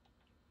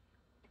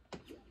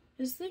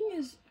 His thing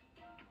is,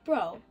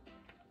 bro,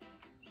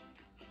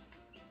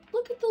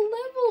 look at the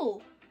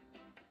level.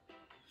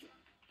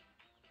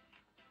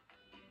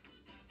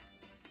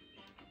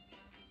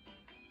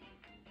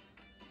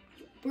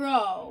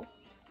 Bro,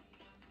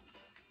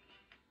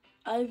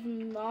 I've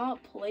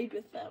not played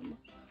with them,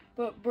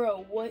 but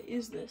bro, what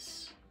is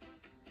this?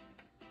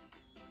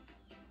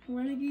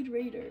 Renegade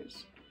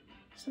Raiders,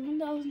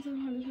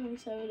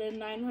 7,777 and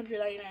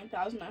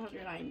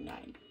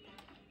 999,999.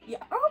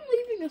 Yeah, I'm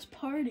leaving this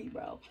party,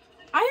 bro.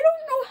 I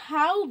don't know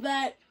how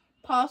that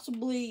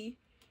possibly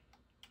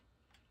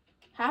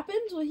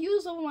happens. Well, he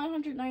was level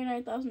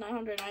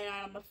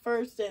 999,999 on the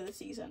first day of the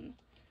season.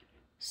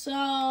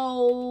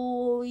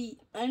 So,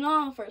 I know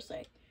on the first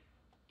day.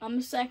 On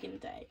the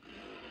second day.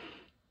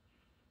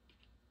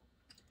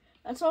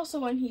 That's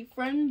also when he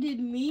friended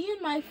me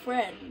and my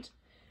friend.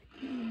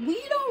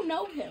 We don't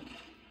know him.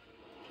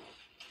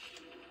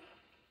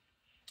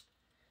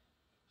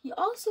 He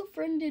also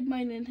friended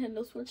my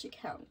Nintendo Switch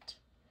account.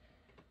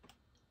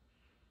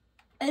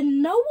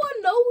 And no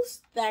one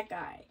knows that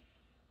guy.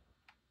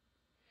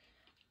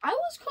 I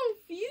was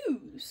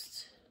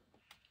confused.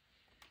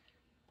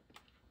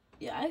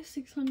 Yeah, I have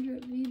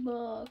 600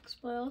 V-Bucks,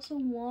 but I also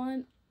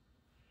want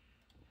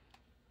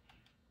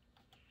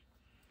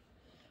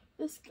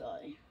this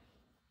guy.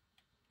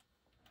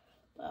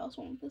 But I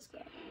also want this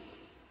guy.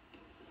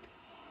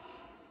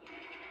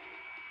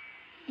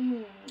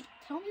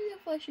 Tell me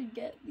if I should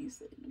get these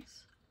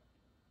things.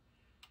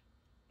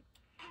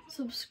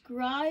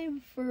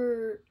 Subscribe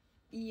for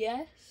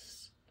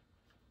yes.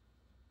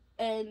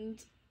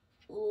 And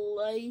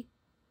like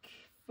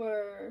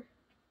for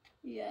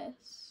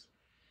yes.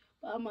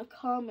 But I'm a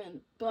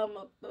comment.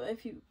 But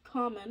if you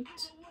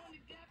comment,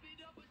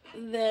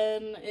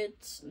 then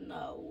it's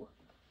no.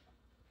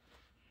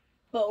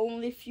 But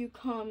only if you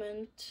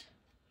comment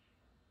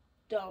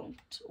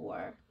don't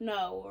or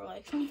no or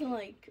like something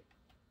like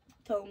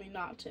tell me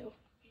not to.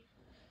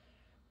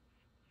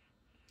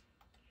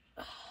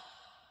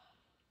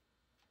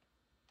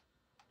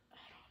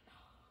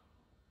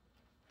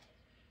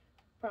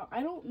 Bro,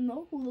 I don't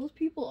know who those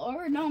people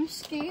are. Now I'm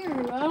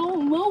scared. I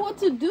don't know what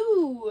to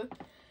do.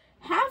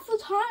 Half the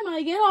time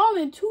I get on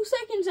and 2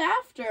 seconds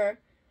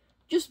after,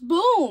 just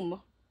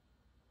boom.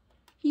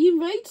 He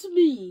invites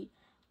me.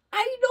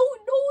 I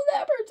don't know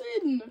that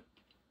person.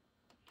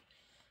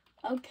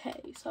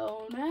 Okay,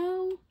 so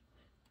now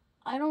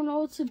I don't know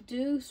what to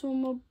do, so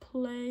I'm gonna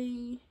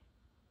play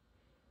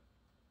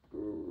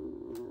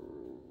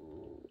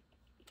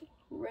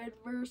red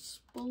versus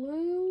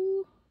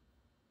blue.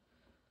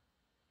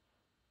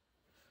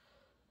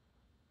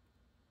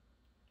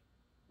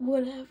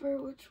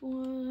 Whatever, which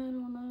one, I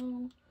don't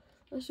know.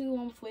 Let's do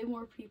one with way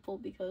more people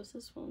because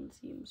this one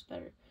seems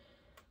better.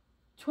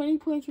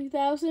 20.3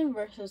 thousand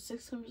versus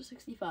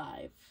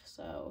 665.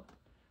 So,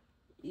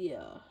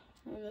 yeah.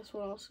 And this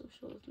one also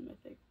shows the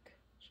mythic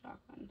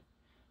shotgun on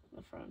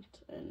the front,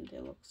 and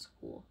it looks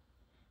cool.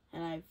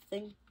 And I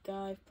think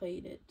I've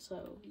played it,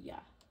 so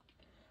yeah.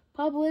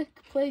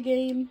 Public, play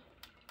game.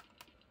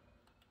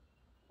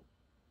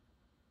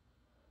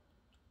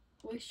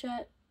 Voice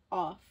chat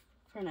off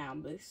for now,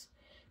 because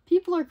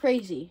people are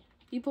crazy.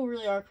 People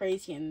really are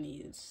crazy in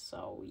these,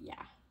 so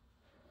yeah.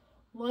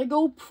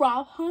 Lego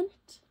Prop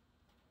Hunt.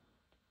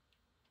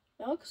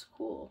 That looks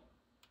cool.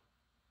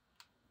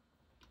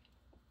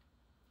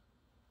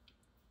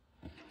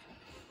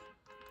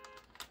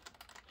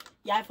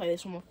 Yeah, I played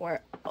this one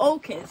before.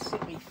 Okay, this is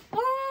gonna be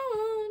fun.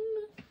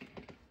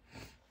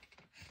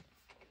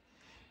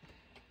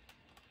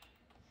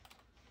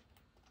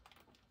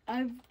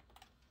 I've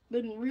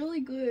been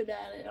really good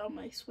at it on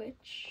my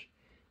Switch.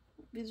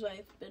 Because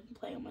I've been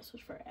playing on my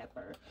Switch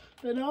forever.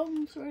 But now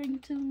I'm starting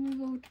to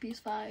move over to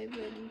PS5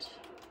 and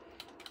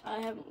I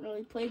haven't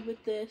really played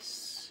with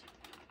this.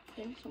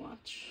 Thanks so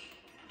much.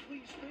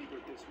 Please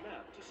favorite this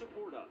map to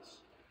support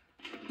us.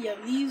 Yeah,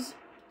 these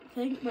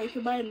tank, like,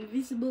 you buy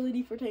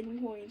invisibility for 10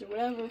 coins or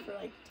whatever, for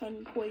like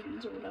 10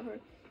 coins or whatever.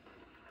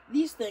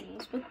 These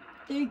things, but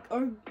they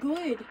are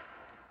good.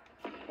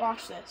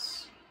 Watch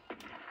this.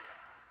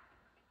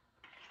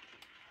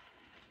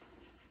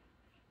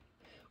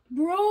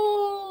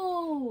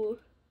 Bro!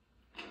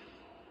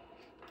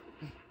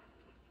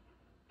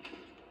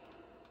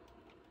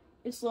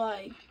 It's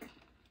like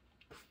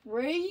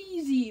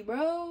crazy,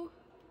 bro.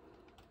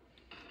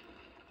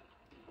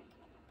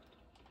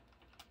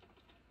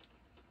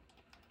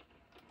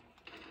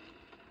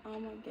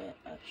 I'm gonna get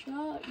a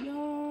shotgun,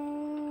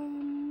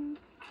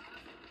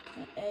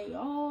 an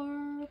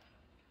AR.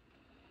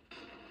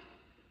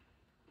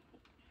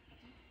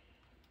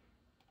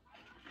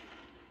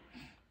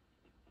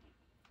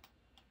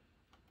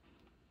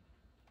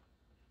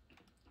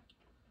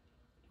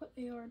 What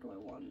AR do I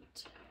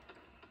want?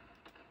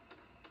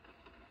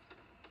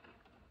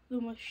 The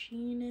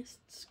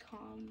Machinist's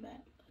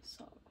Combat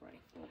Assault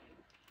Rifle.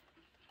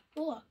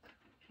 Oh, look,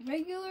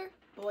 regular,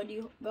 but when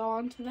you go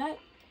on to that,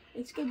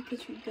 it's good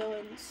because you go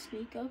and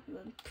sneak up and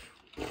then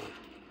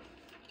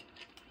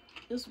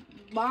just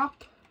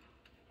bop,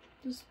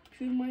 just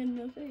shoot him right in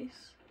the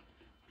face.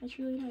 That's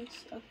really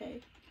nice. Okay.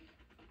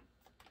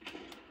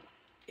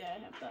 Yeah,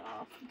 I have that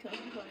off because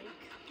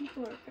like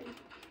people are crazy.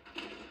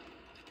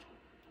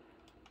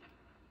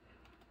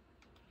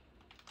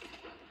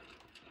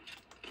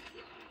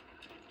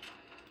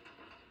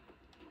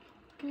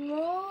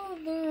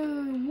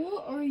 Brother,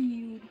 what are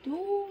you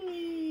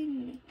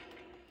doing?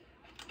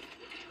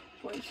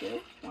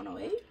 42,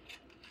 108,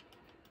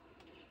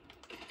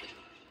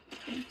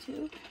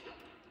 22,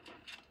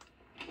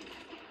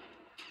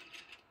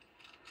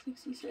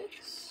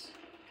 66.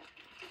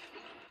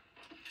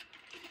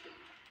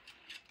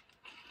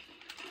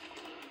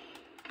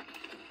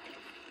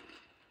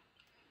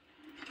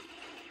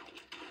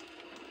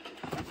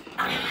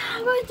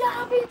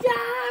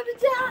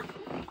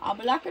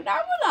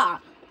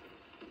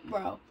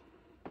 Bro,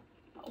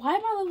 why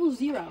am I level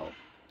 0?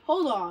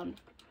 Hold on.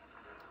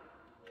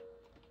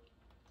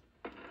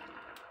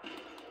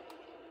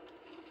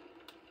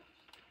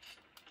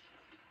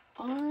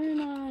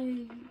 Aren't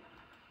I?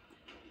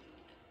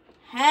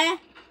 Huh?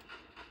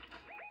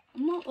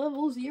 I'm not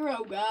level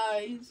 0,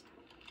 guys.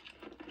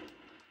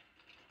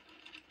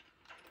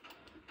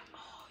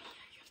 Oh,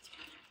 yeah, you have to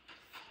get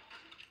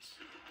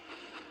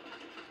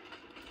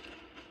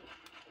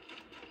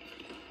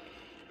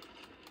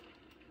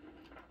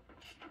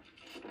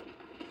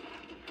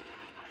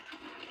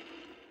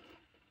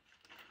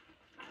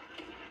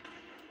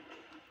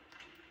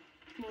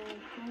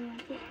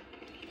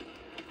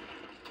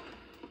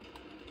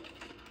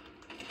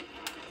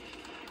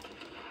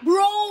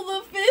Bro,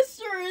 the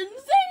fists are insane!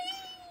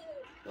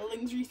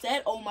 Buildings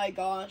reset. Oh my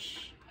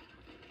gosh.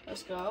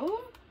 Let's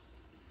go.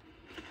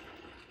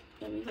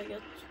 That means I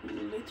get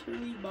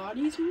literally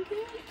bodies from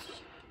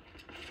kids.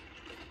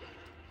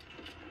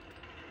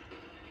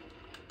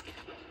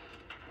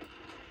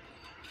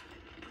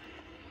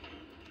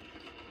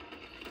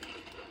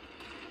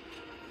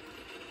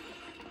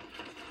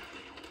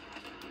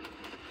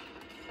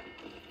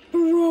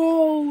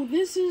 Bro,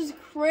 this is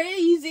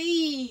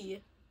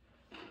crazy.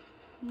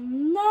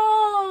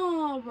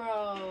 No,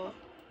 bro.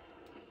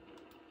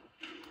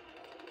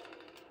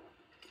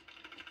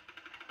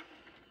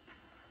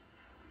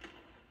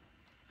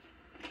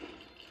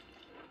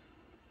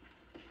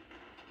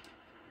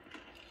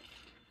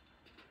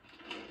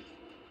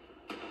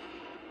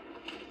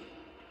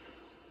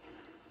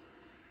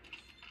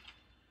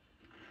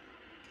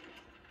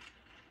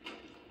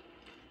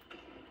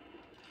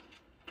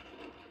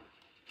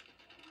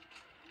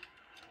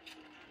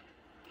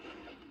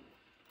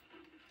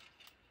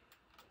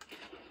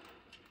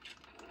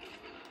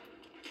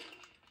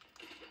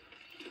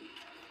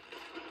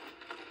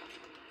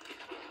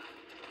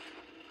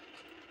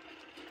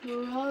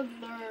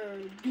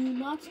 Brother, do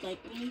not snipe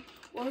me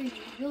or you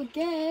will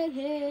get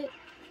hit.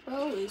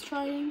 Bro is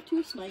trying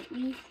to snipe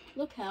me.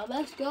 Look how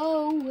that's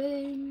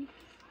going.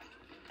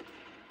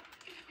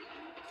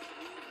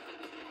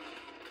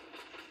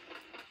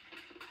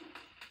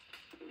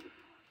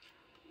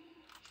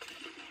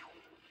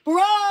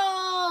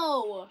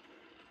 Bro!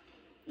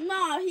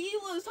 Nah, he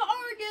was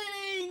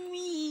targeting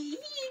me. He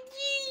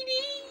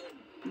cheating.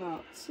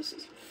 No, this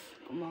is,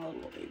 I'm not a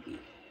little baby.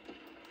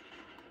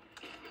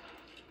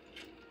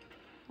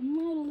 I'm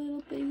not a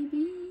little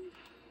baby.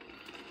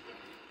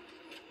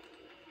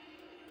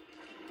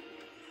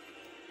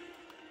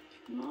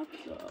 Not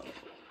the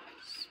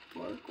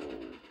sparkle.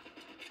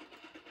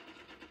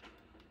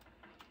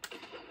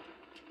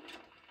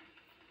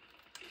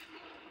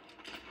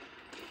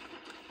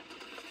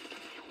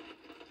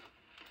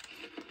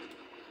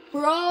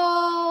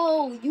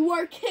 Bro, you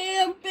are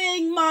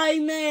camping, my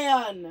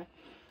man.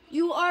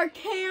 You are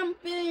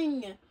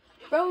camping.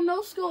 Bro,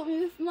 no scope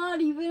me with not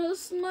even a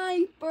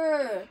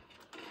sniper.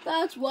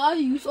 That's why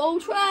you so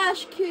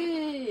trash,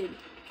 kid.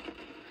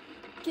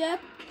 Get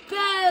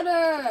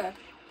better.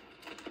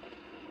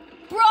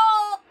 Bro,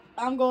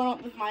 I'm going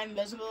up with my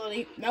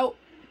invisibility. Nope.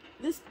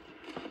 This.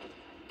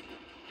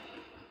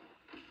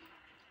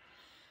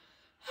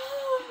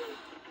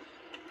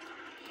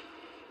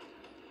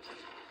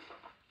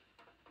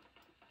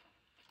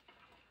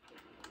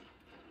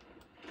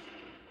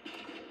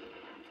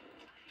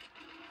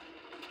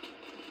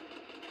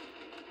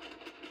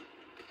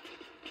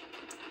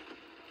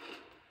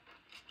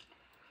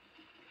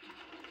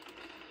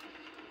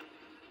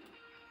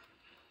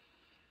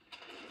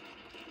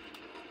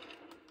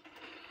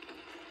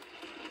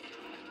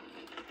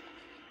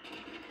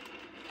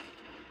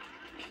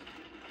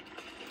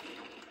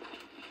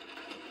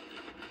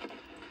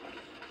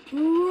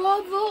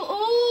 Brother,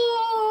 oh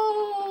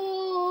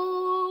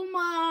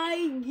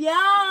my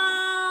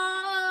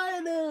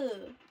God!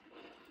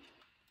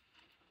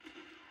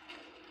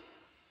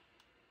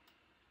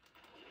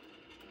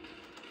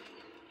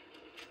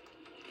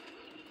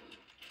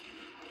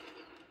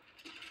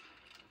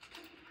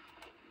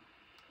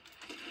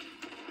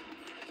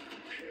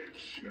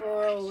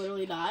 Bro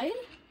literally died?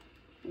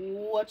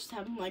 What just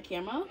happened to my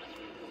camera?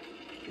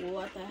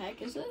 What the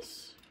heck is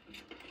this?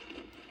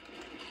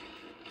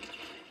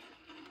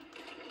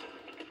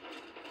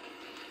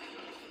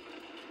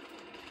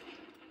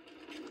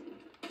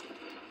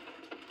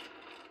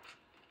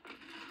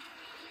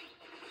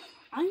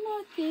 I'm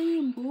not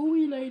getting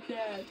bullied like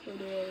that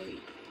today.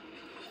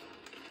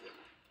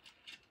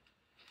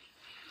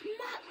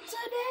 Not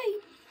today,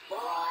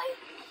 boy.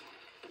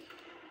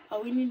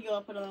 Oh, we need to go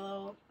up in a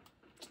little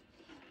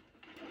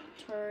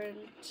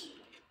turret.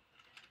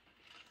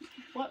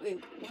 What?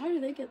 Wait, why do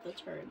they get the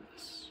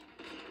turrets?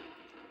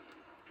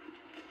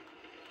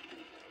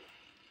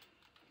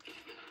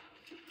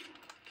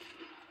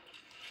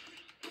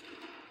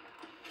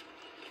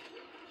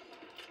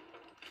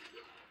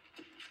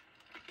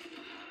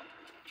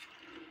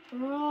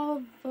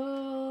 Brother,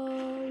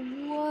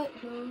 what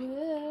the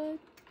heck?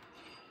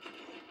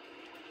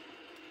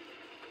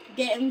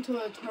 Get into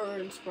a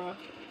turret, bro.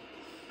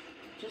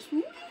 Just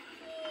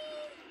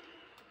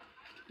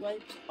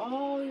wipes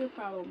all your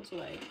problems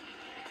away.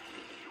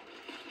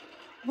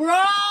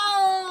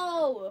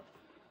 Bro!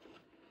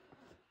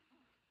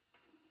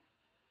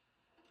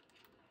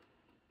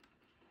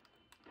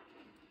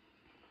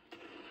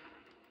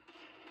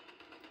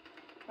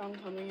 I'm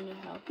coming in to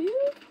help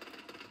you.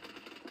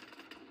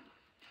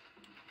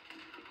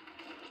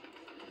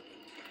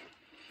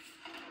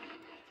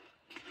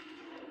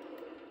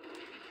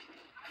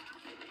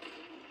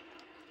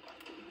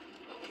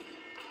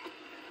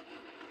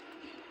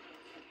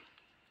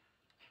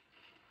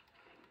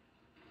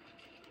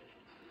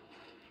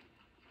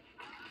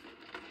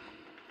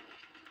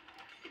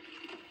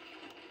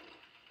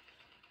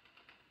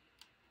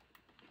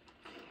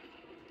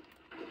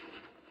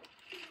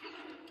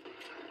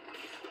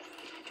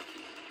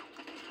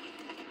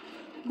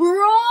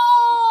 Bro!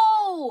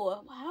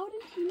 How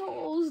did he know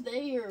I was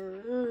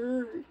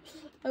there?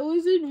 I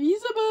was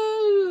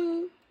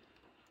invisible.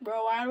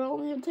 Bro, I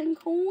only have 10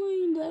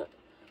 coins.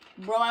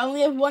 Bro, I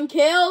only have 1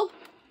 kill.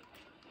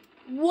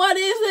 What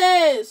is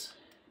this?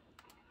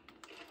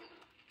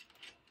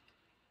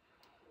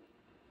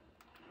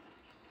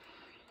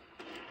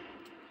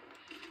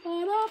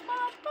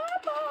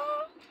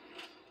 Ba-da-ba-ba-ba.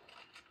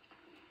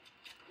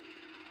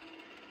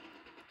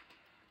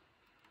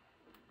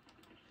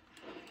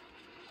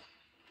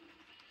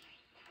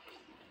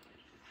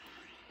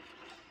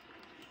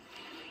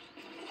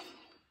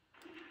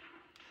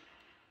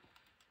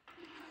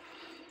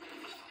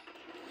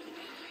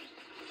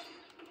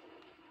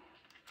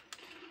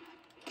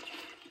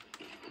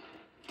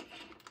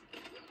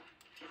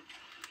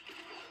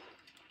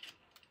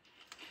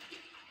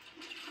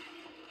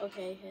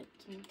 Okay, hit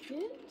some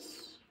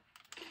kids.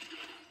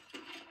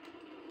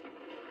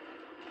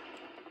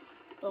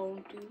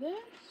 Don't do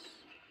this.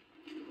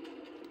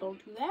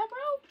 Don't do that,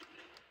 bro.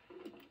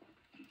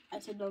 I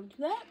said don't do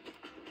that.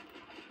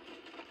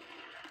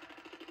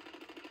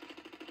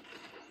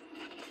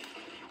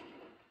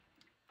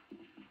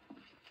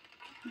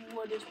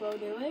 What is bro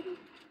doing?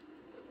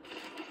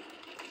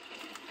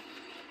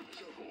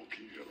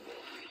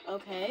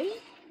 Okay.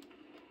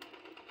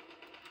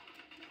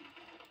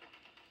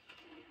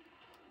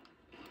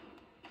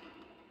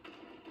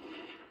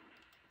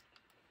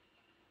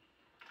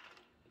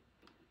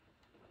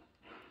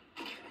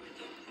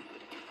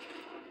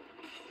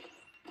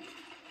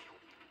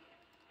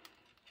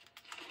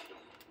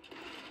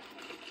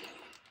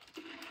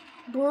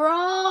 Bro,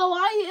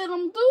 I hit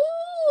him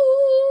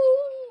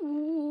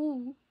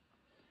too.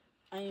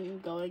 I am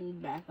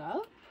going back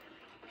up.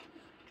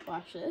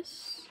 Watch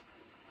this.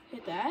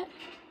 Hit that.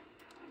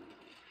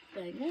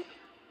 Dang it.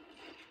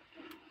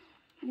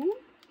 Woo,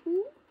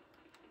 woo.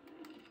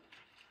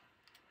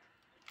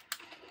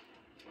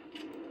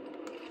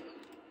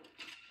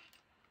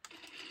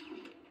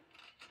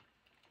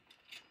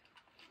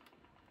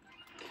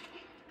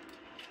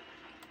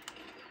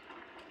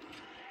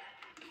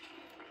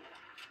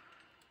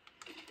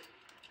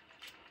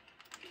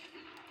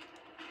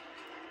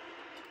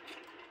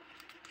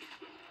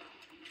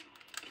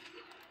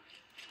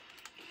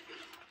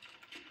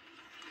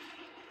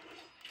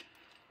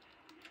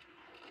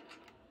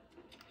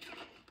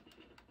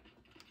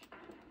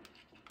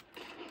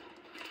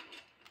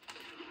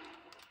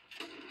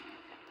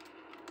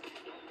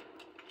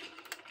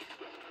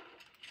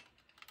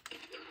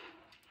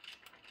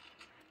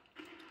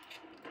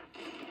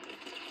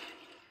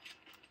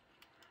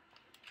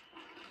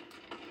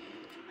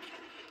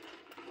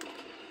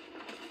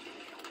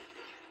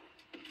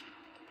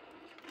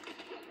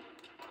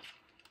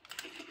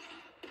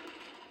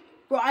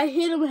 Bro, I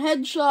hit him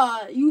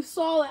headshot. You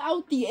saw it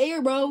out the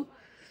air, bro.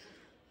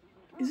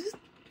 Is this...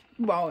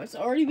 Bro, it's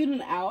already been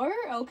an hour?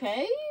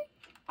 Okay.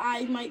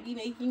 I might be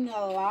making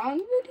a long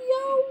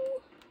video.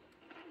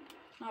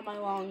 Not my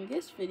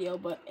longest video,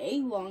 but a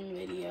long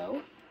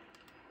video.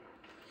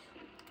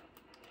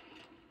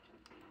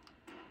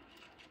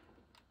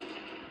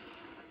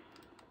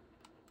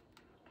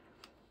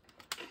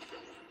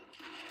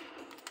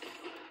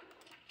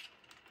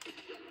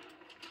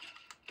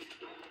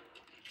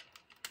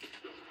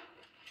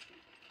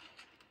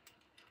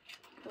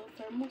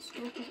 The thermal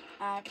scope is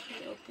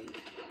actually okay.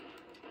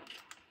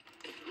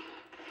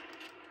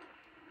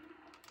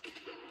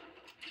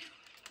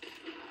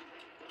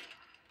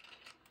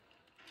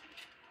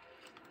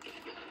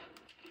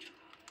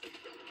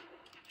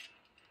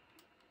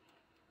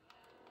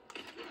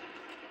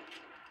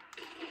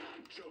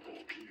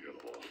 Double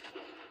kill.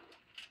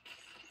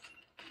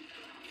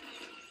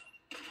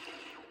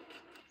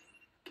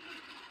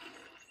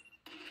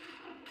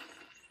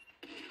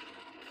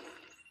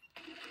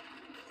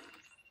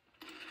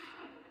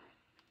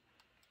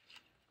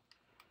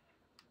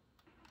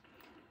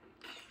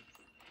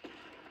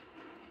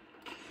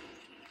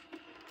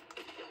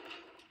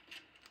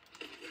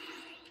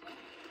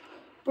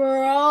 Bro,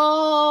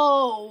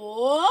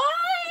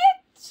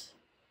 what?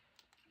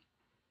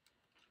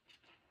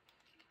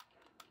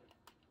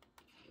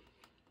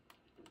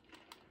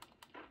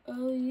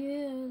 Oh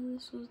yeah,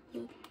 this was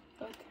the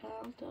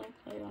account that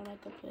I play on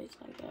at the place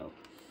I go.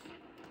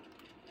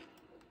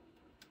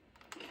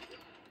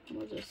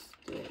 We'll just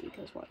do it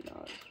because why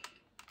not?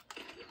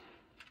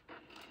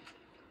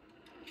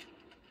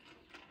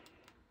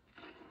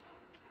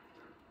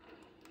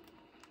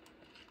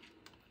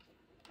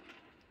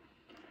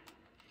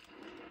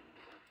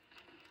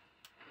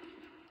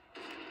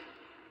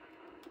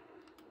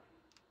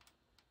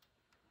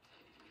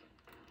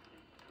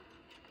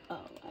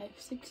 Oh, I have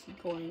 60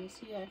 coins.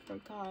 Yeah, I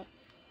forgot.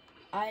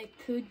 I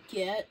could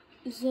get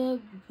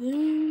the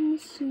boom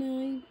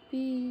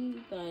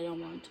snipey, but I don't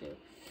want to.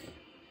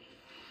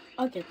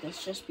 I'll get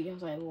this just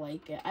because I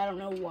like it. I don't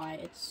know why.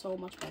 It's so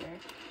much better.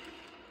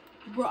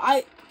 Bro,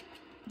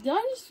 did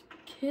I just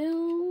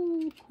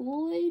kill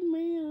Kool-Aid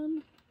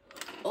Man?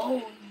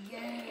 Oh,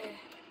 yeah.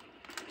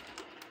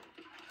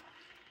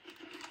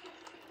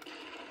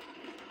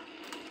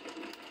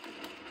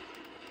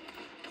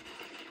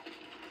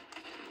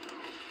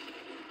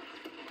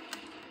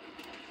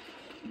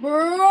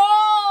 Bro!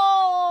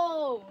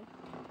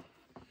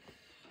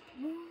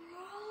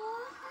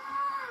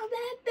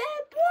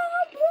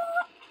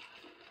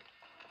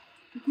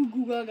 Goo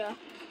goo gaga.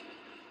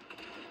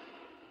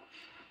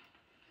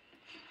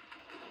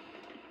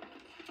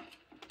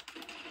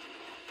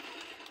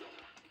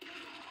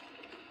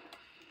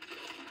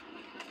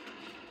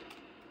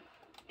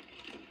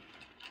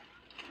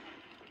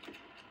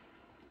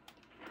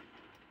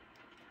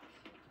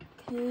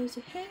 Cause I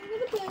had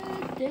a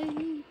bad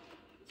day.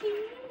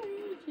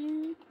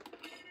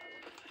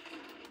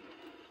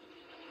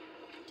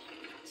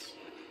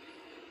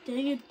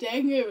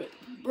 Dang it,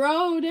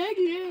 bro, dang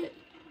it.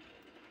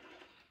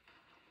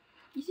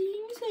 You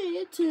seem to say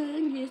a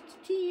tongue just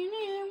a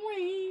teeny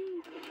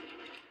ring.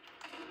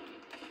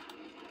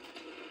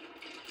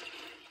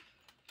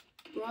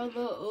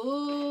 Brother,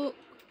 oh.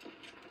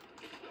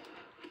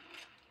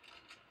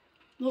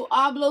 No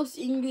hablos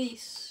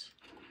English.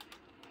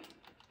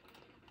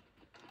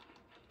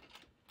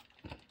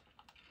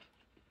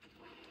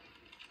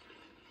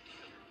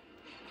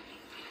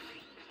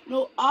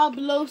 No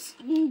hablos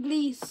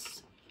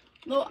English.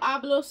 No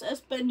hablos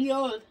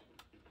español.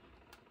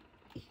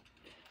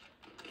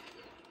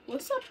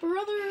 What's up,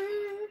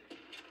 brother?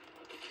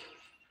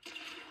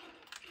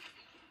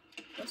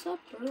 What's up,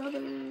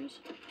 brothers?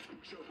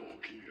 Double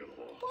kill.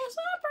 What's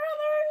up,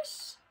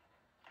 brothers?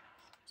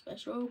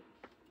 Special?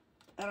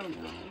 I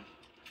don't know.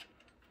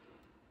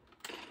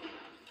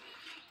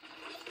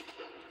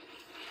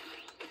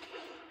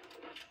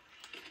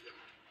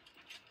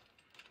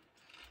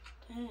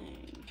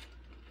 Dang.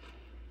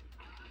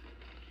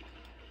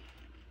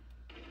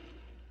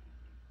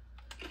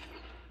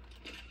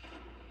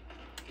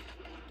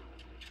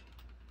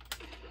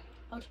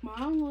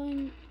 Tomorrow I'm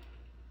going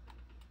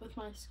with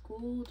my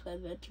school to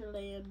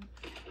Adventureland,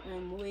 and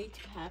I'm way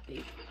too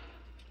happy.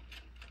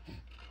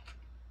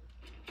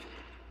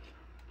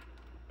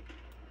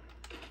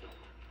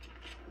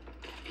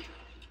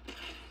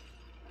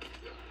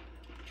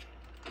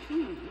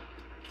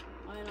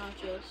 Why not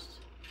just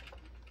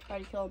try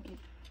to kill me?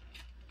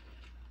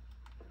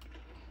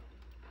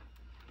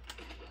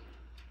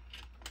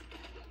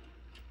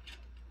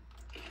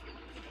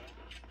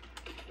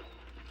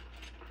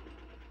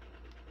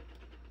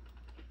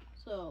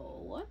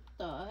 So, what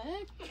the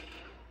heck?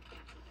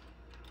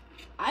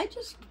 I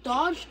just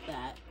dodged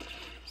that.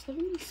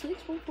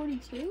 76,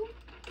 142?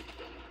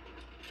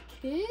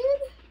 Kid?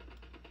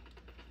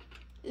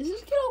 Is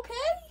this kid okay?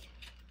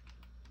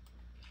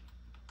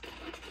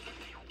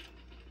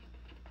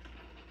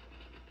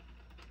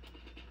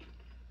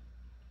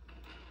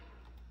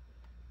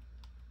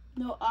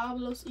 No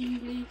hablos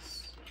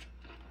English.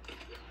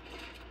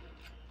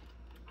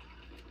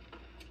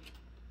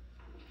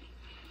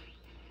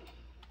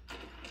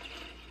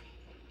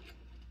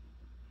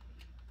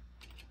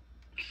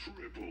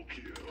 Triple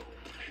kill.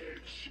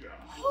 Headshot.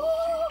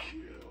 Oh.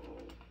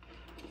 Kill.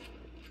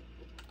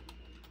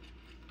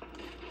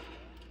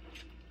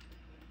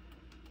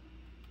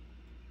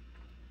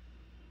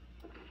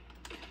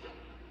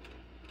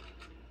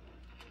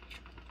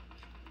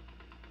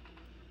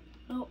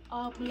 No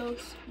hablo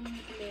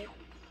inglés.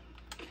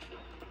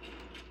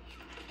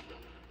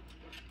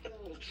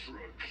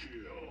 Ultra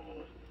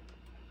kill.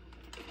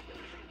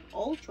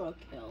 Ultra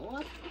kill?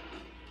 What?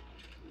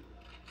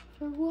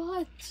 For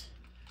what?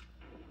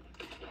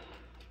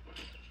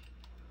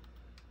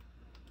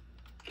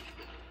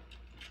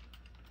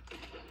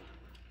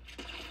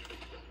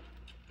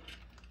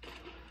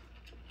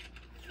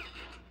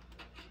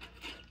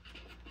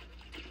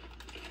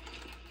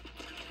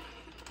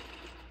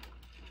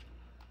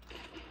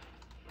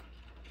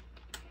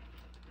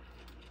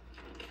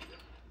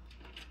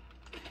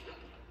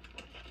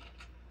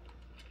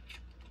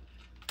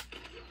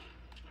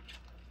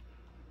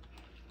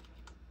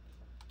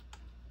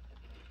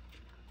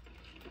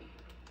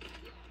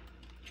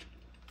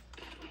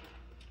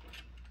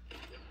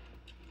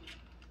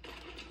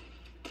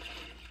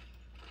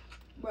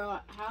 Bro,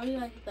 how did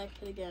I hit that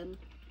kid again?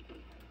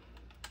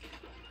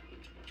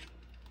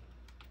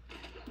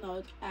 No,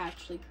 it's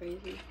actually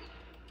crazy.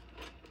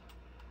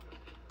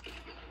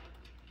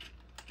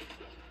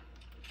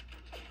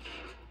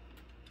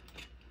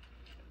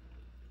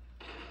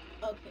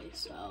 Okay,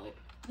 so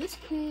this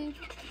kid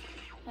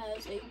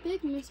has a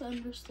big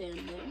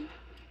misunderstanding.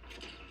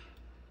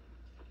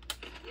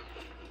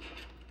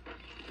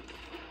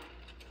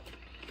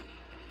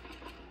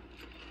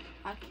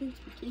 I can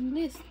speak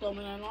English,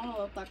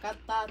 dominano,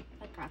 takata,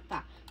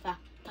 takata, ta,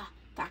 ta,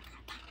 takata,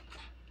 ta,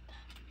 ta.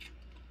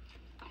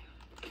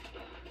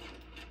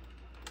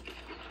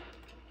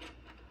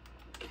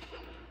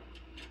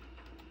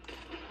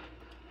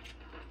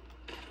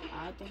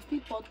 I don't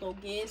speak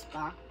Portuguese,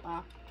 pa,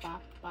 pa, pa,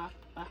 pa,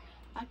 pa.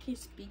 I can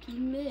speak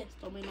English,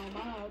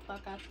 dominano,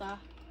 takata.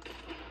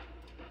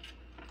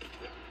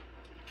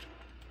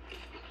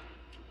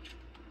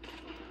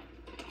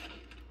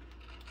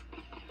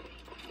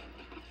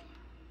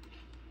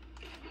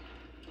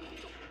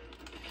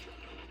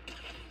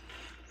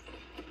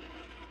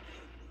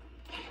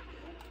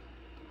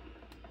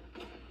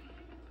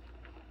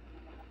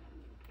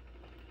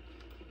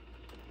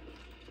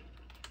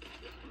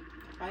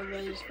 I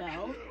really just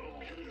fell.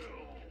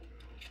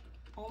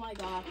 Oh my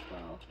gosh,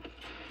 bro.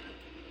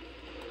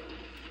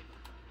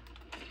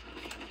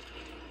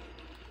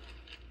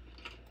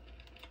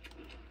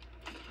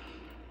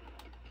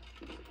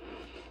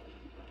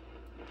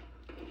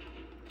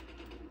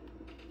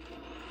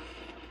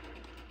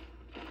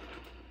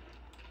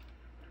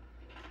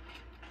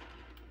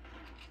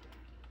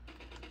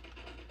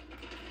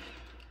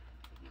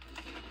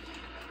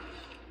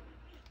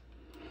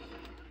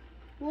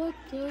 What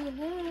the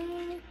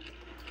heck?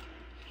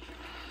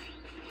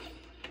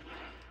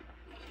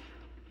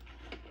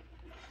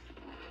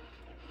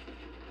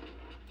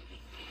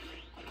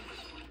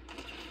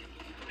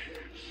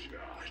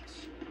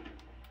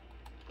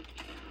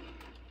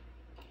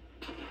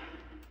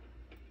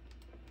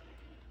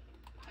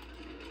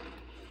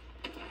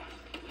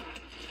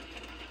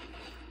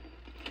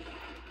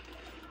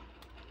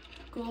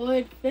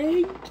 Good,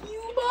 thank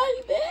you,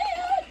 my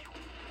man!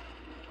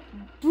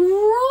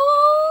 Brother!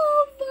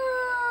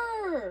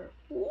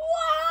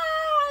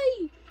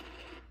 Why?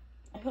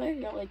 I feel like I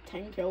got like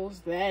 10 kills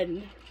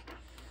then.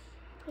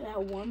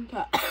 That one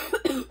time.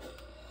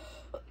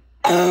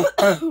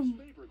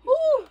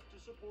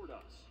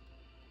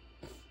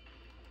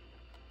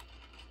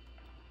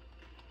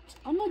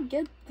 I'm gonna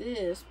get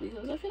this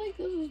because I feel like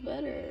this is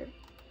better.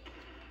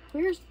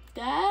 Where's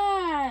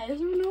that? Is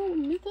there no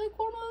mythic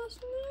one of this?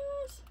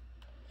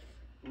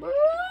 Bro!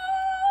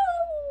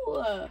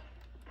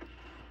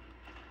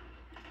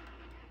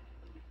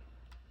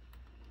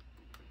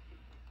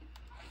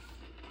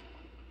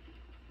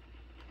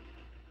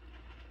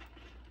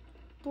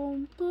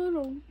 Boom,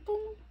 boom,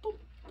 boom, boom,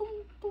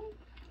 boom, boom.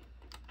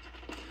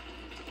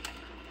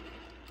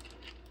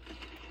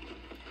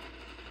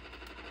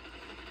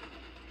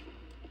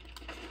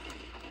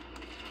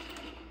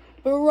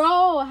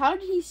 Bro, how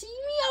did he see me?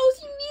 How is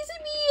he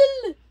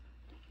invisible?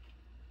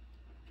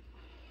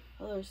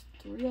 Oh, there's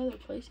 3 other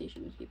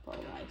PlayStation people I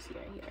see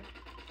right here.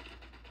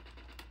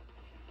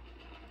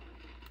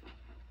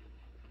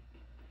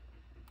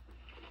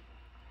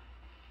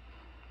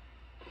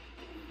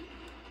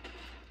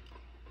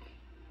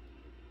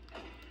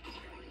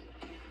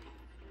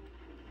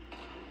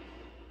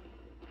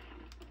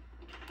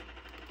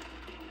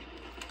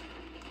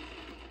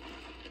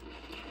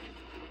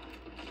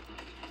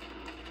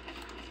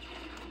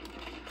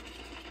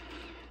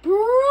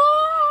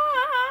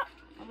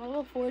 I'm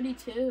level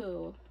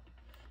 42.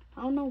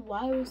 I don't know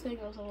why I was saying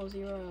I was level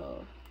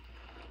 0.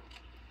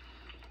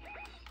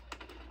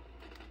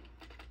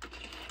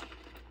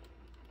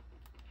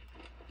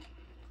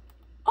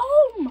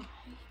 Oh my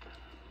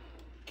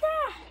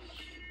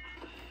gosh!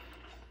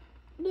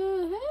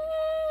 The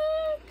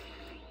heck?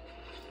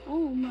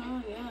 Oh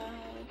my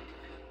god.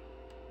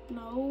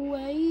 No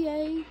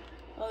way.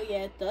 Oh, Oh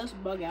yeah, it does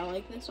bug out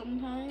like this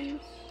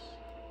sometimes.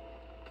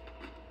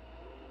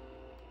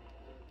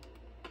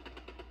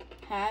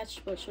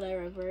 Patched, but should I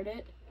revert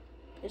it?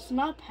 It's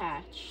not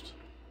patched.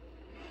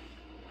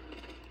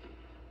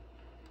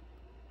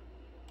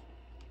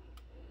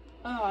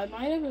 Oh, I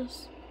might have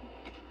just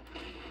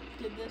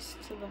did this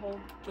to the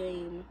whole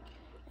game.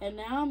 And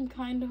now I'm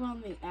kind of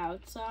on the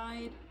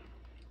outside.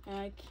 And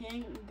I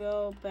can't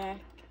go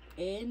back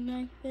in,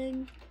 I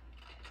think.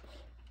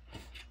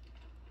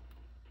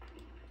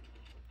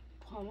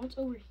 Hold on, what's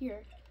over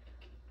here?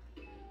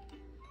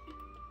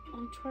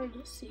 I'm trying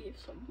to see if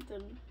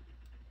something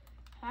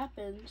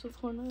happens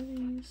with one of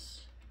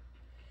these.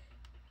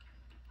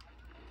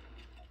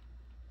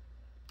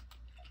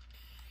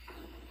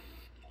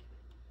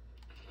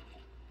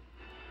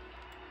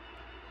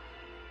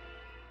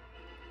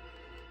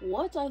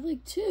 What? I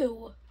think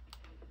two.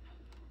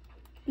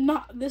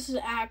 Not. This is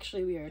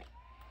actually weird.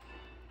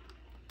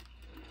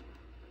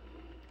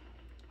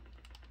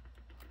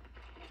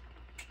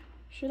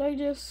 Should I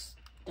just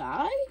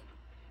die?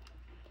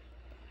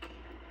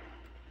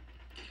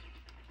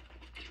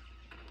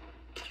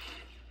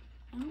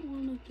 I don't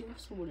want to give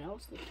someone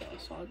else the kill,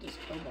 so I'll just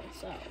kill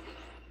myself.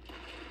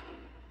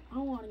 I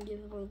don't want to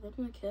give one of them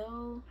the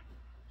kill.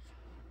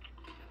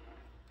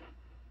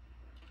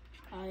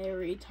 I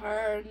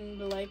returned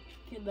like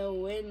in the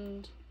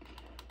wind.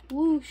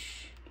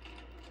 Whoosh.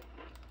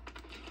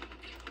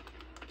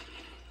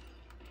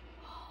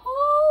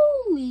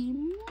 Holy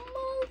mother.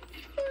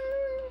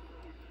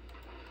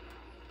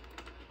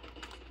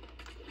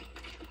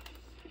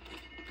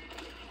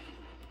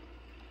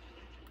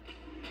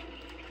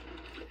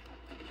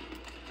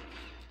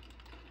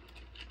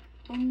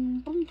 Boom,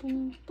 boom,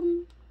 boom,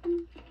 boom,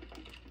 boom.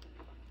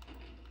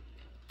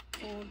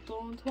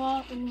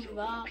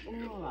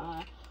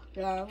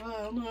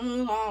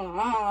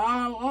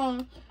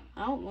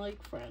 I don't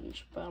like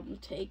French, but I'm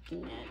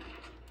taking it.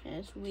 And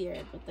it's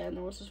weird, but then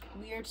there was this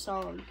weird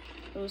song.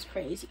 It was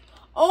crazy.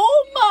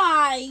 Oh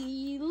my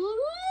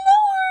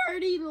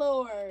lordy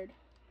lord!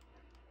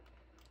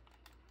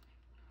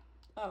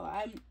 Oh,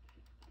 I'm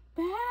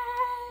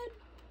bad.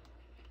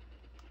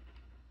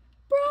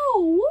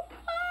 Bro, what?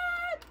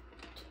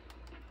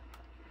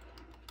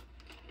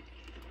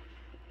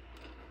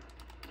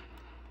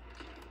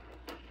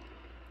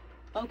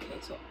 Okay,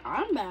 so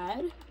I'm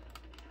bad.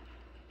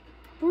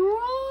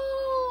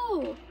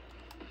 Bro!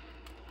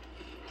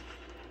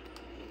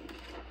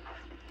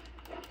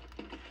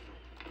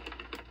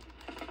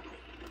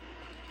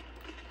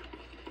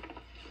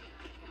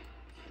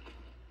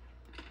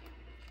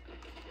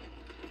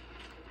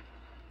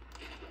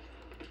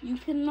 You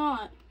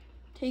cannot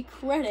take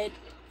credit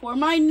for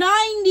my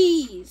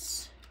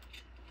 90s!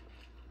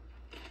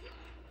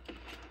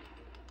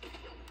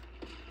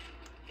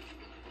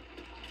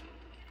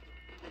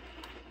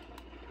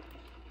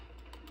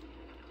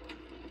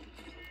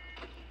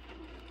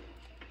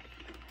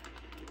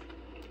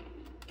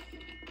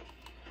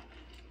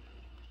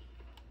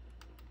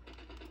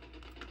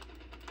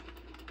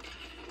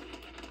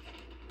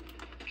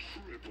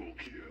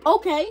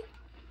 Okay,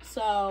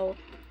 so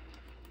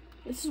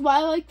this is why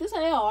I like this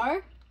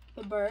AR,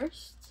 the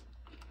burst.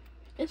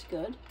 It's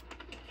good.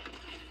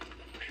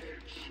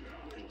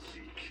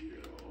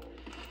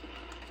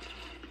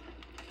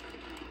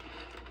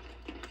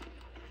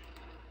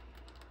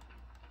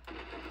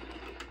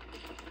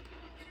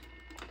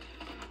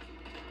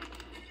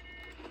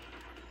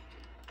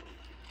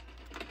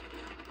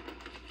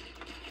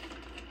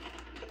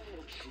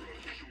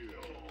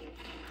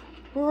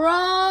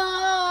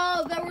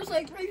 Bro, there was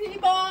like 3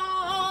 people.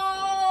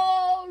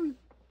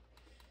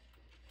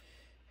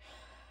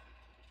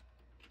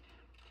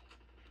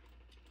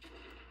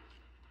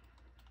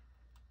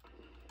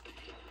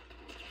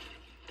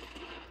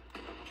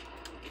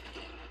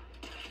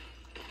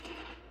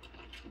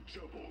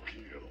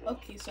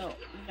 Okay, so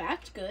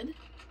that's good.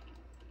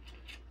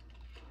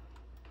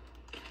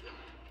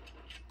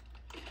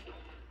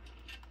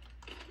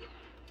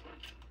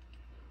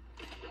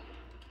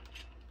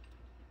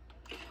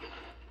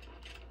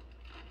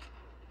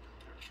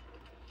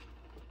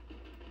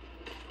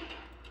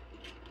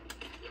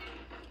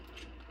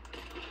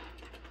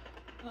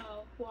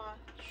 Oh, watch.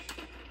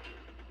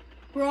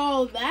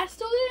 Bro, that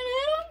still didn't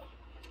hit him?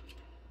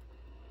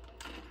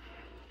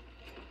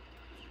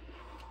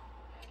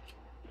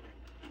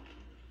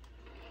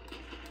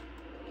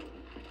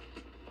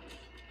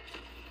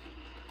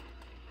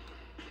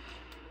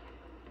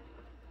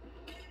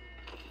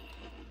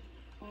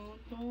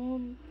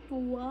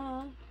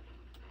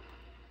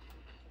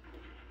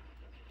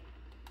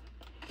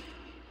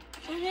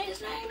 And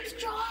his name's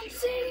John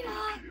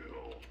Cena.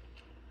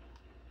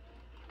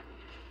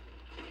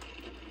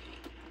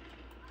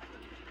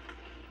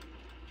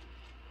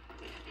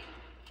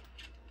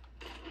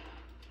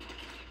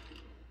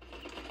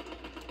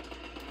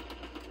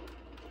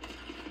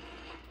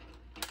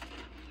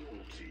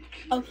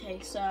 Okay,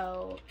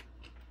 so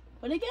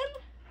what again?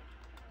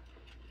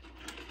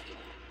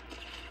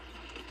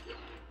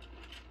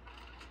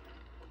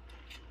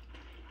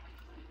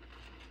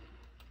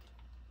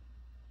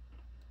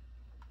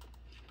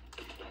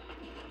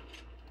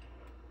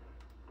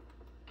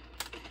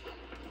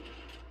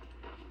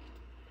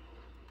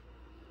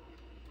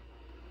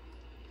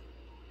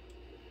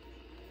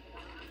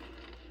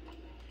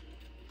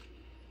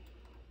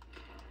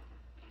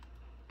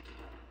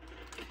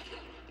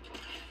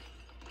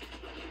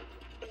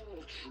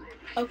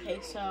 Okay,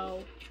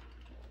 so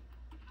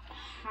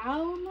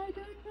how am I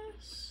doing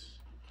this?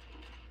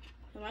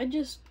 Am I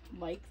just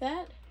like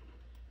that?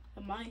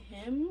 Am I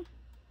him?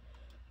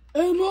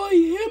 Am I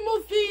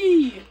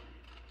Himothy?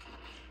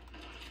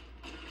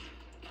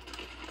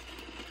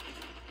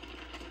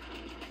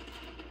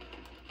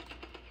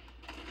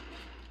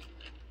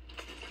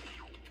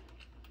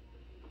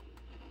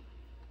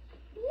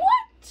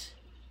 What?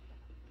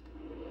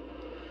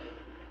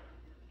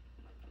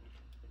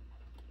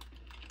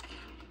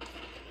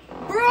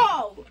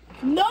 Bro,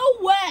 no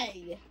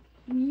way.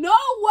 No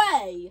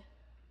way.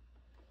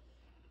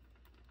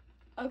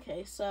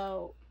 Okay,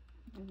 so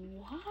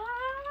what?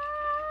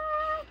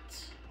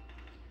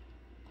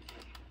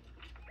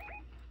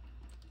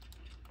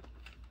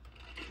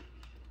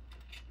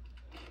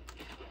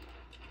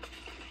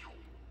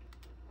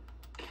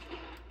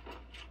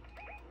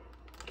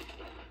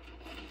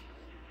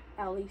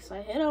 At least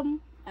I hit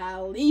him.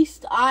 At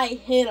least I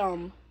hit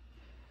him.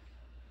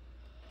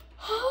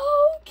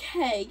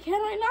 Okay, can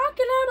I not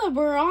get out of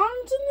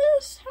bronze in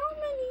this? How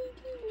many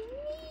do you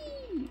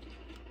need?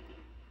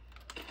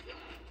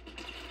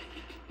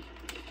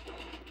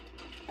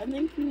 I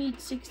think we need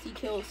 60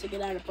 kills to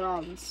get out of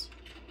bronze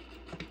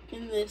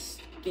in this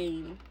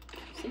game.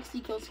 60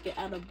 kills to get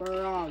out of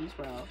bronze,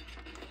 bro.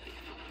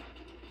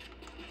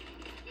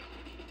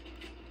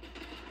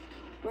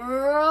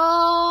 Bro!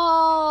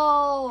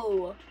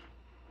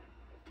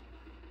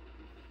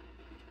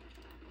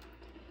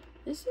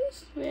 This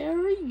is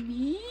very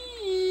mean.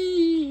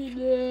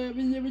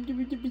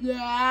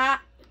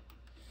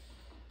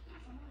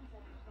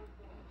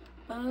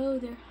 Oh,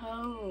 they're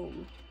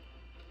home.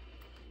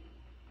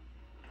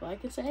 Well, I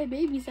could say I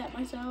babysat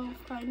myself,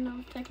 kind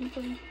of,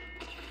 technically.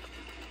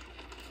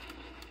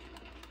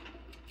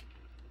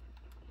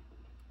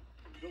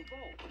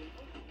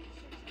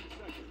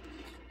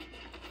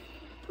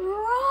 Bro!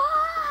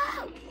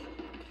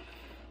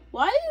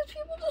 Why are these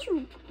people just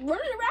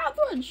running around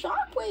throwing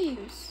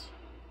shockwaves?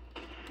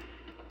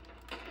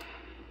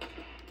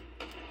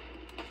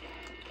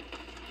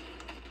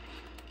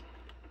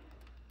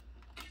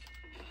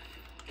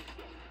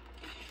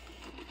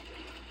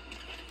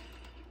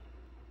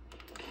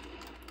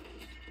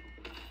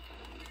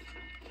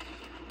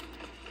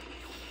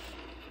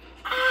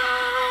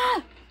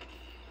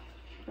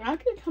 We're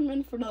not gonna come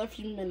in for another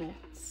few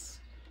minutes.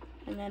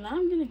 And then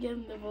I'm gonna give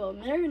them the vote.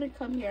 And they're gonna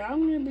come here.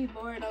 I'm gonna be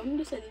bored. I'm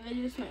gonna say the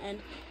video's gonna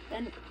end.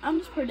 And I'm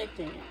just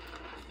predicting it.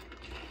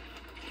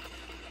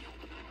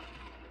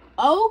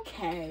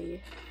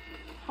 Okay.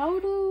 How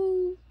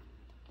do...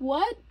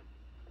 What?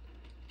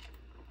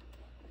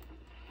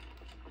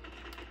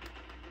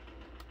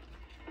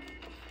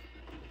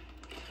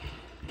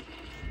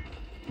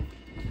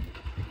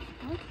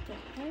 What the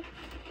heck?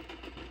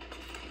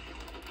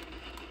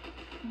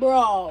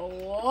 Bro,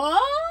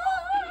 what?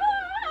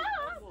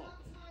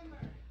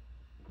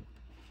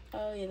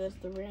 Oh yeah, that's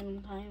the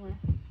random timer.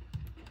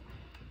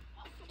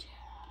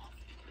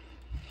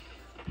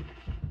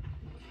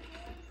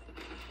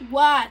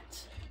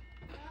 What?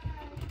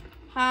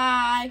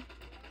 Hi.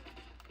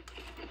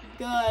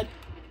 Good.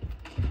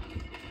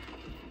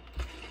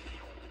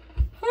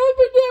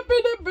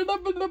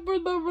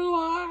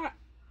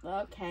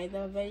 Okay,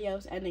 the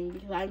video's ending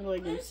because I'm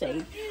going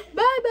insane.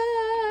 Bye bye.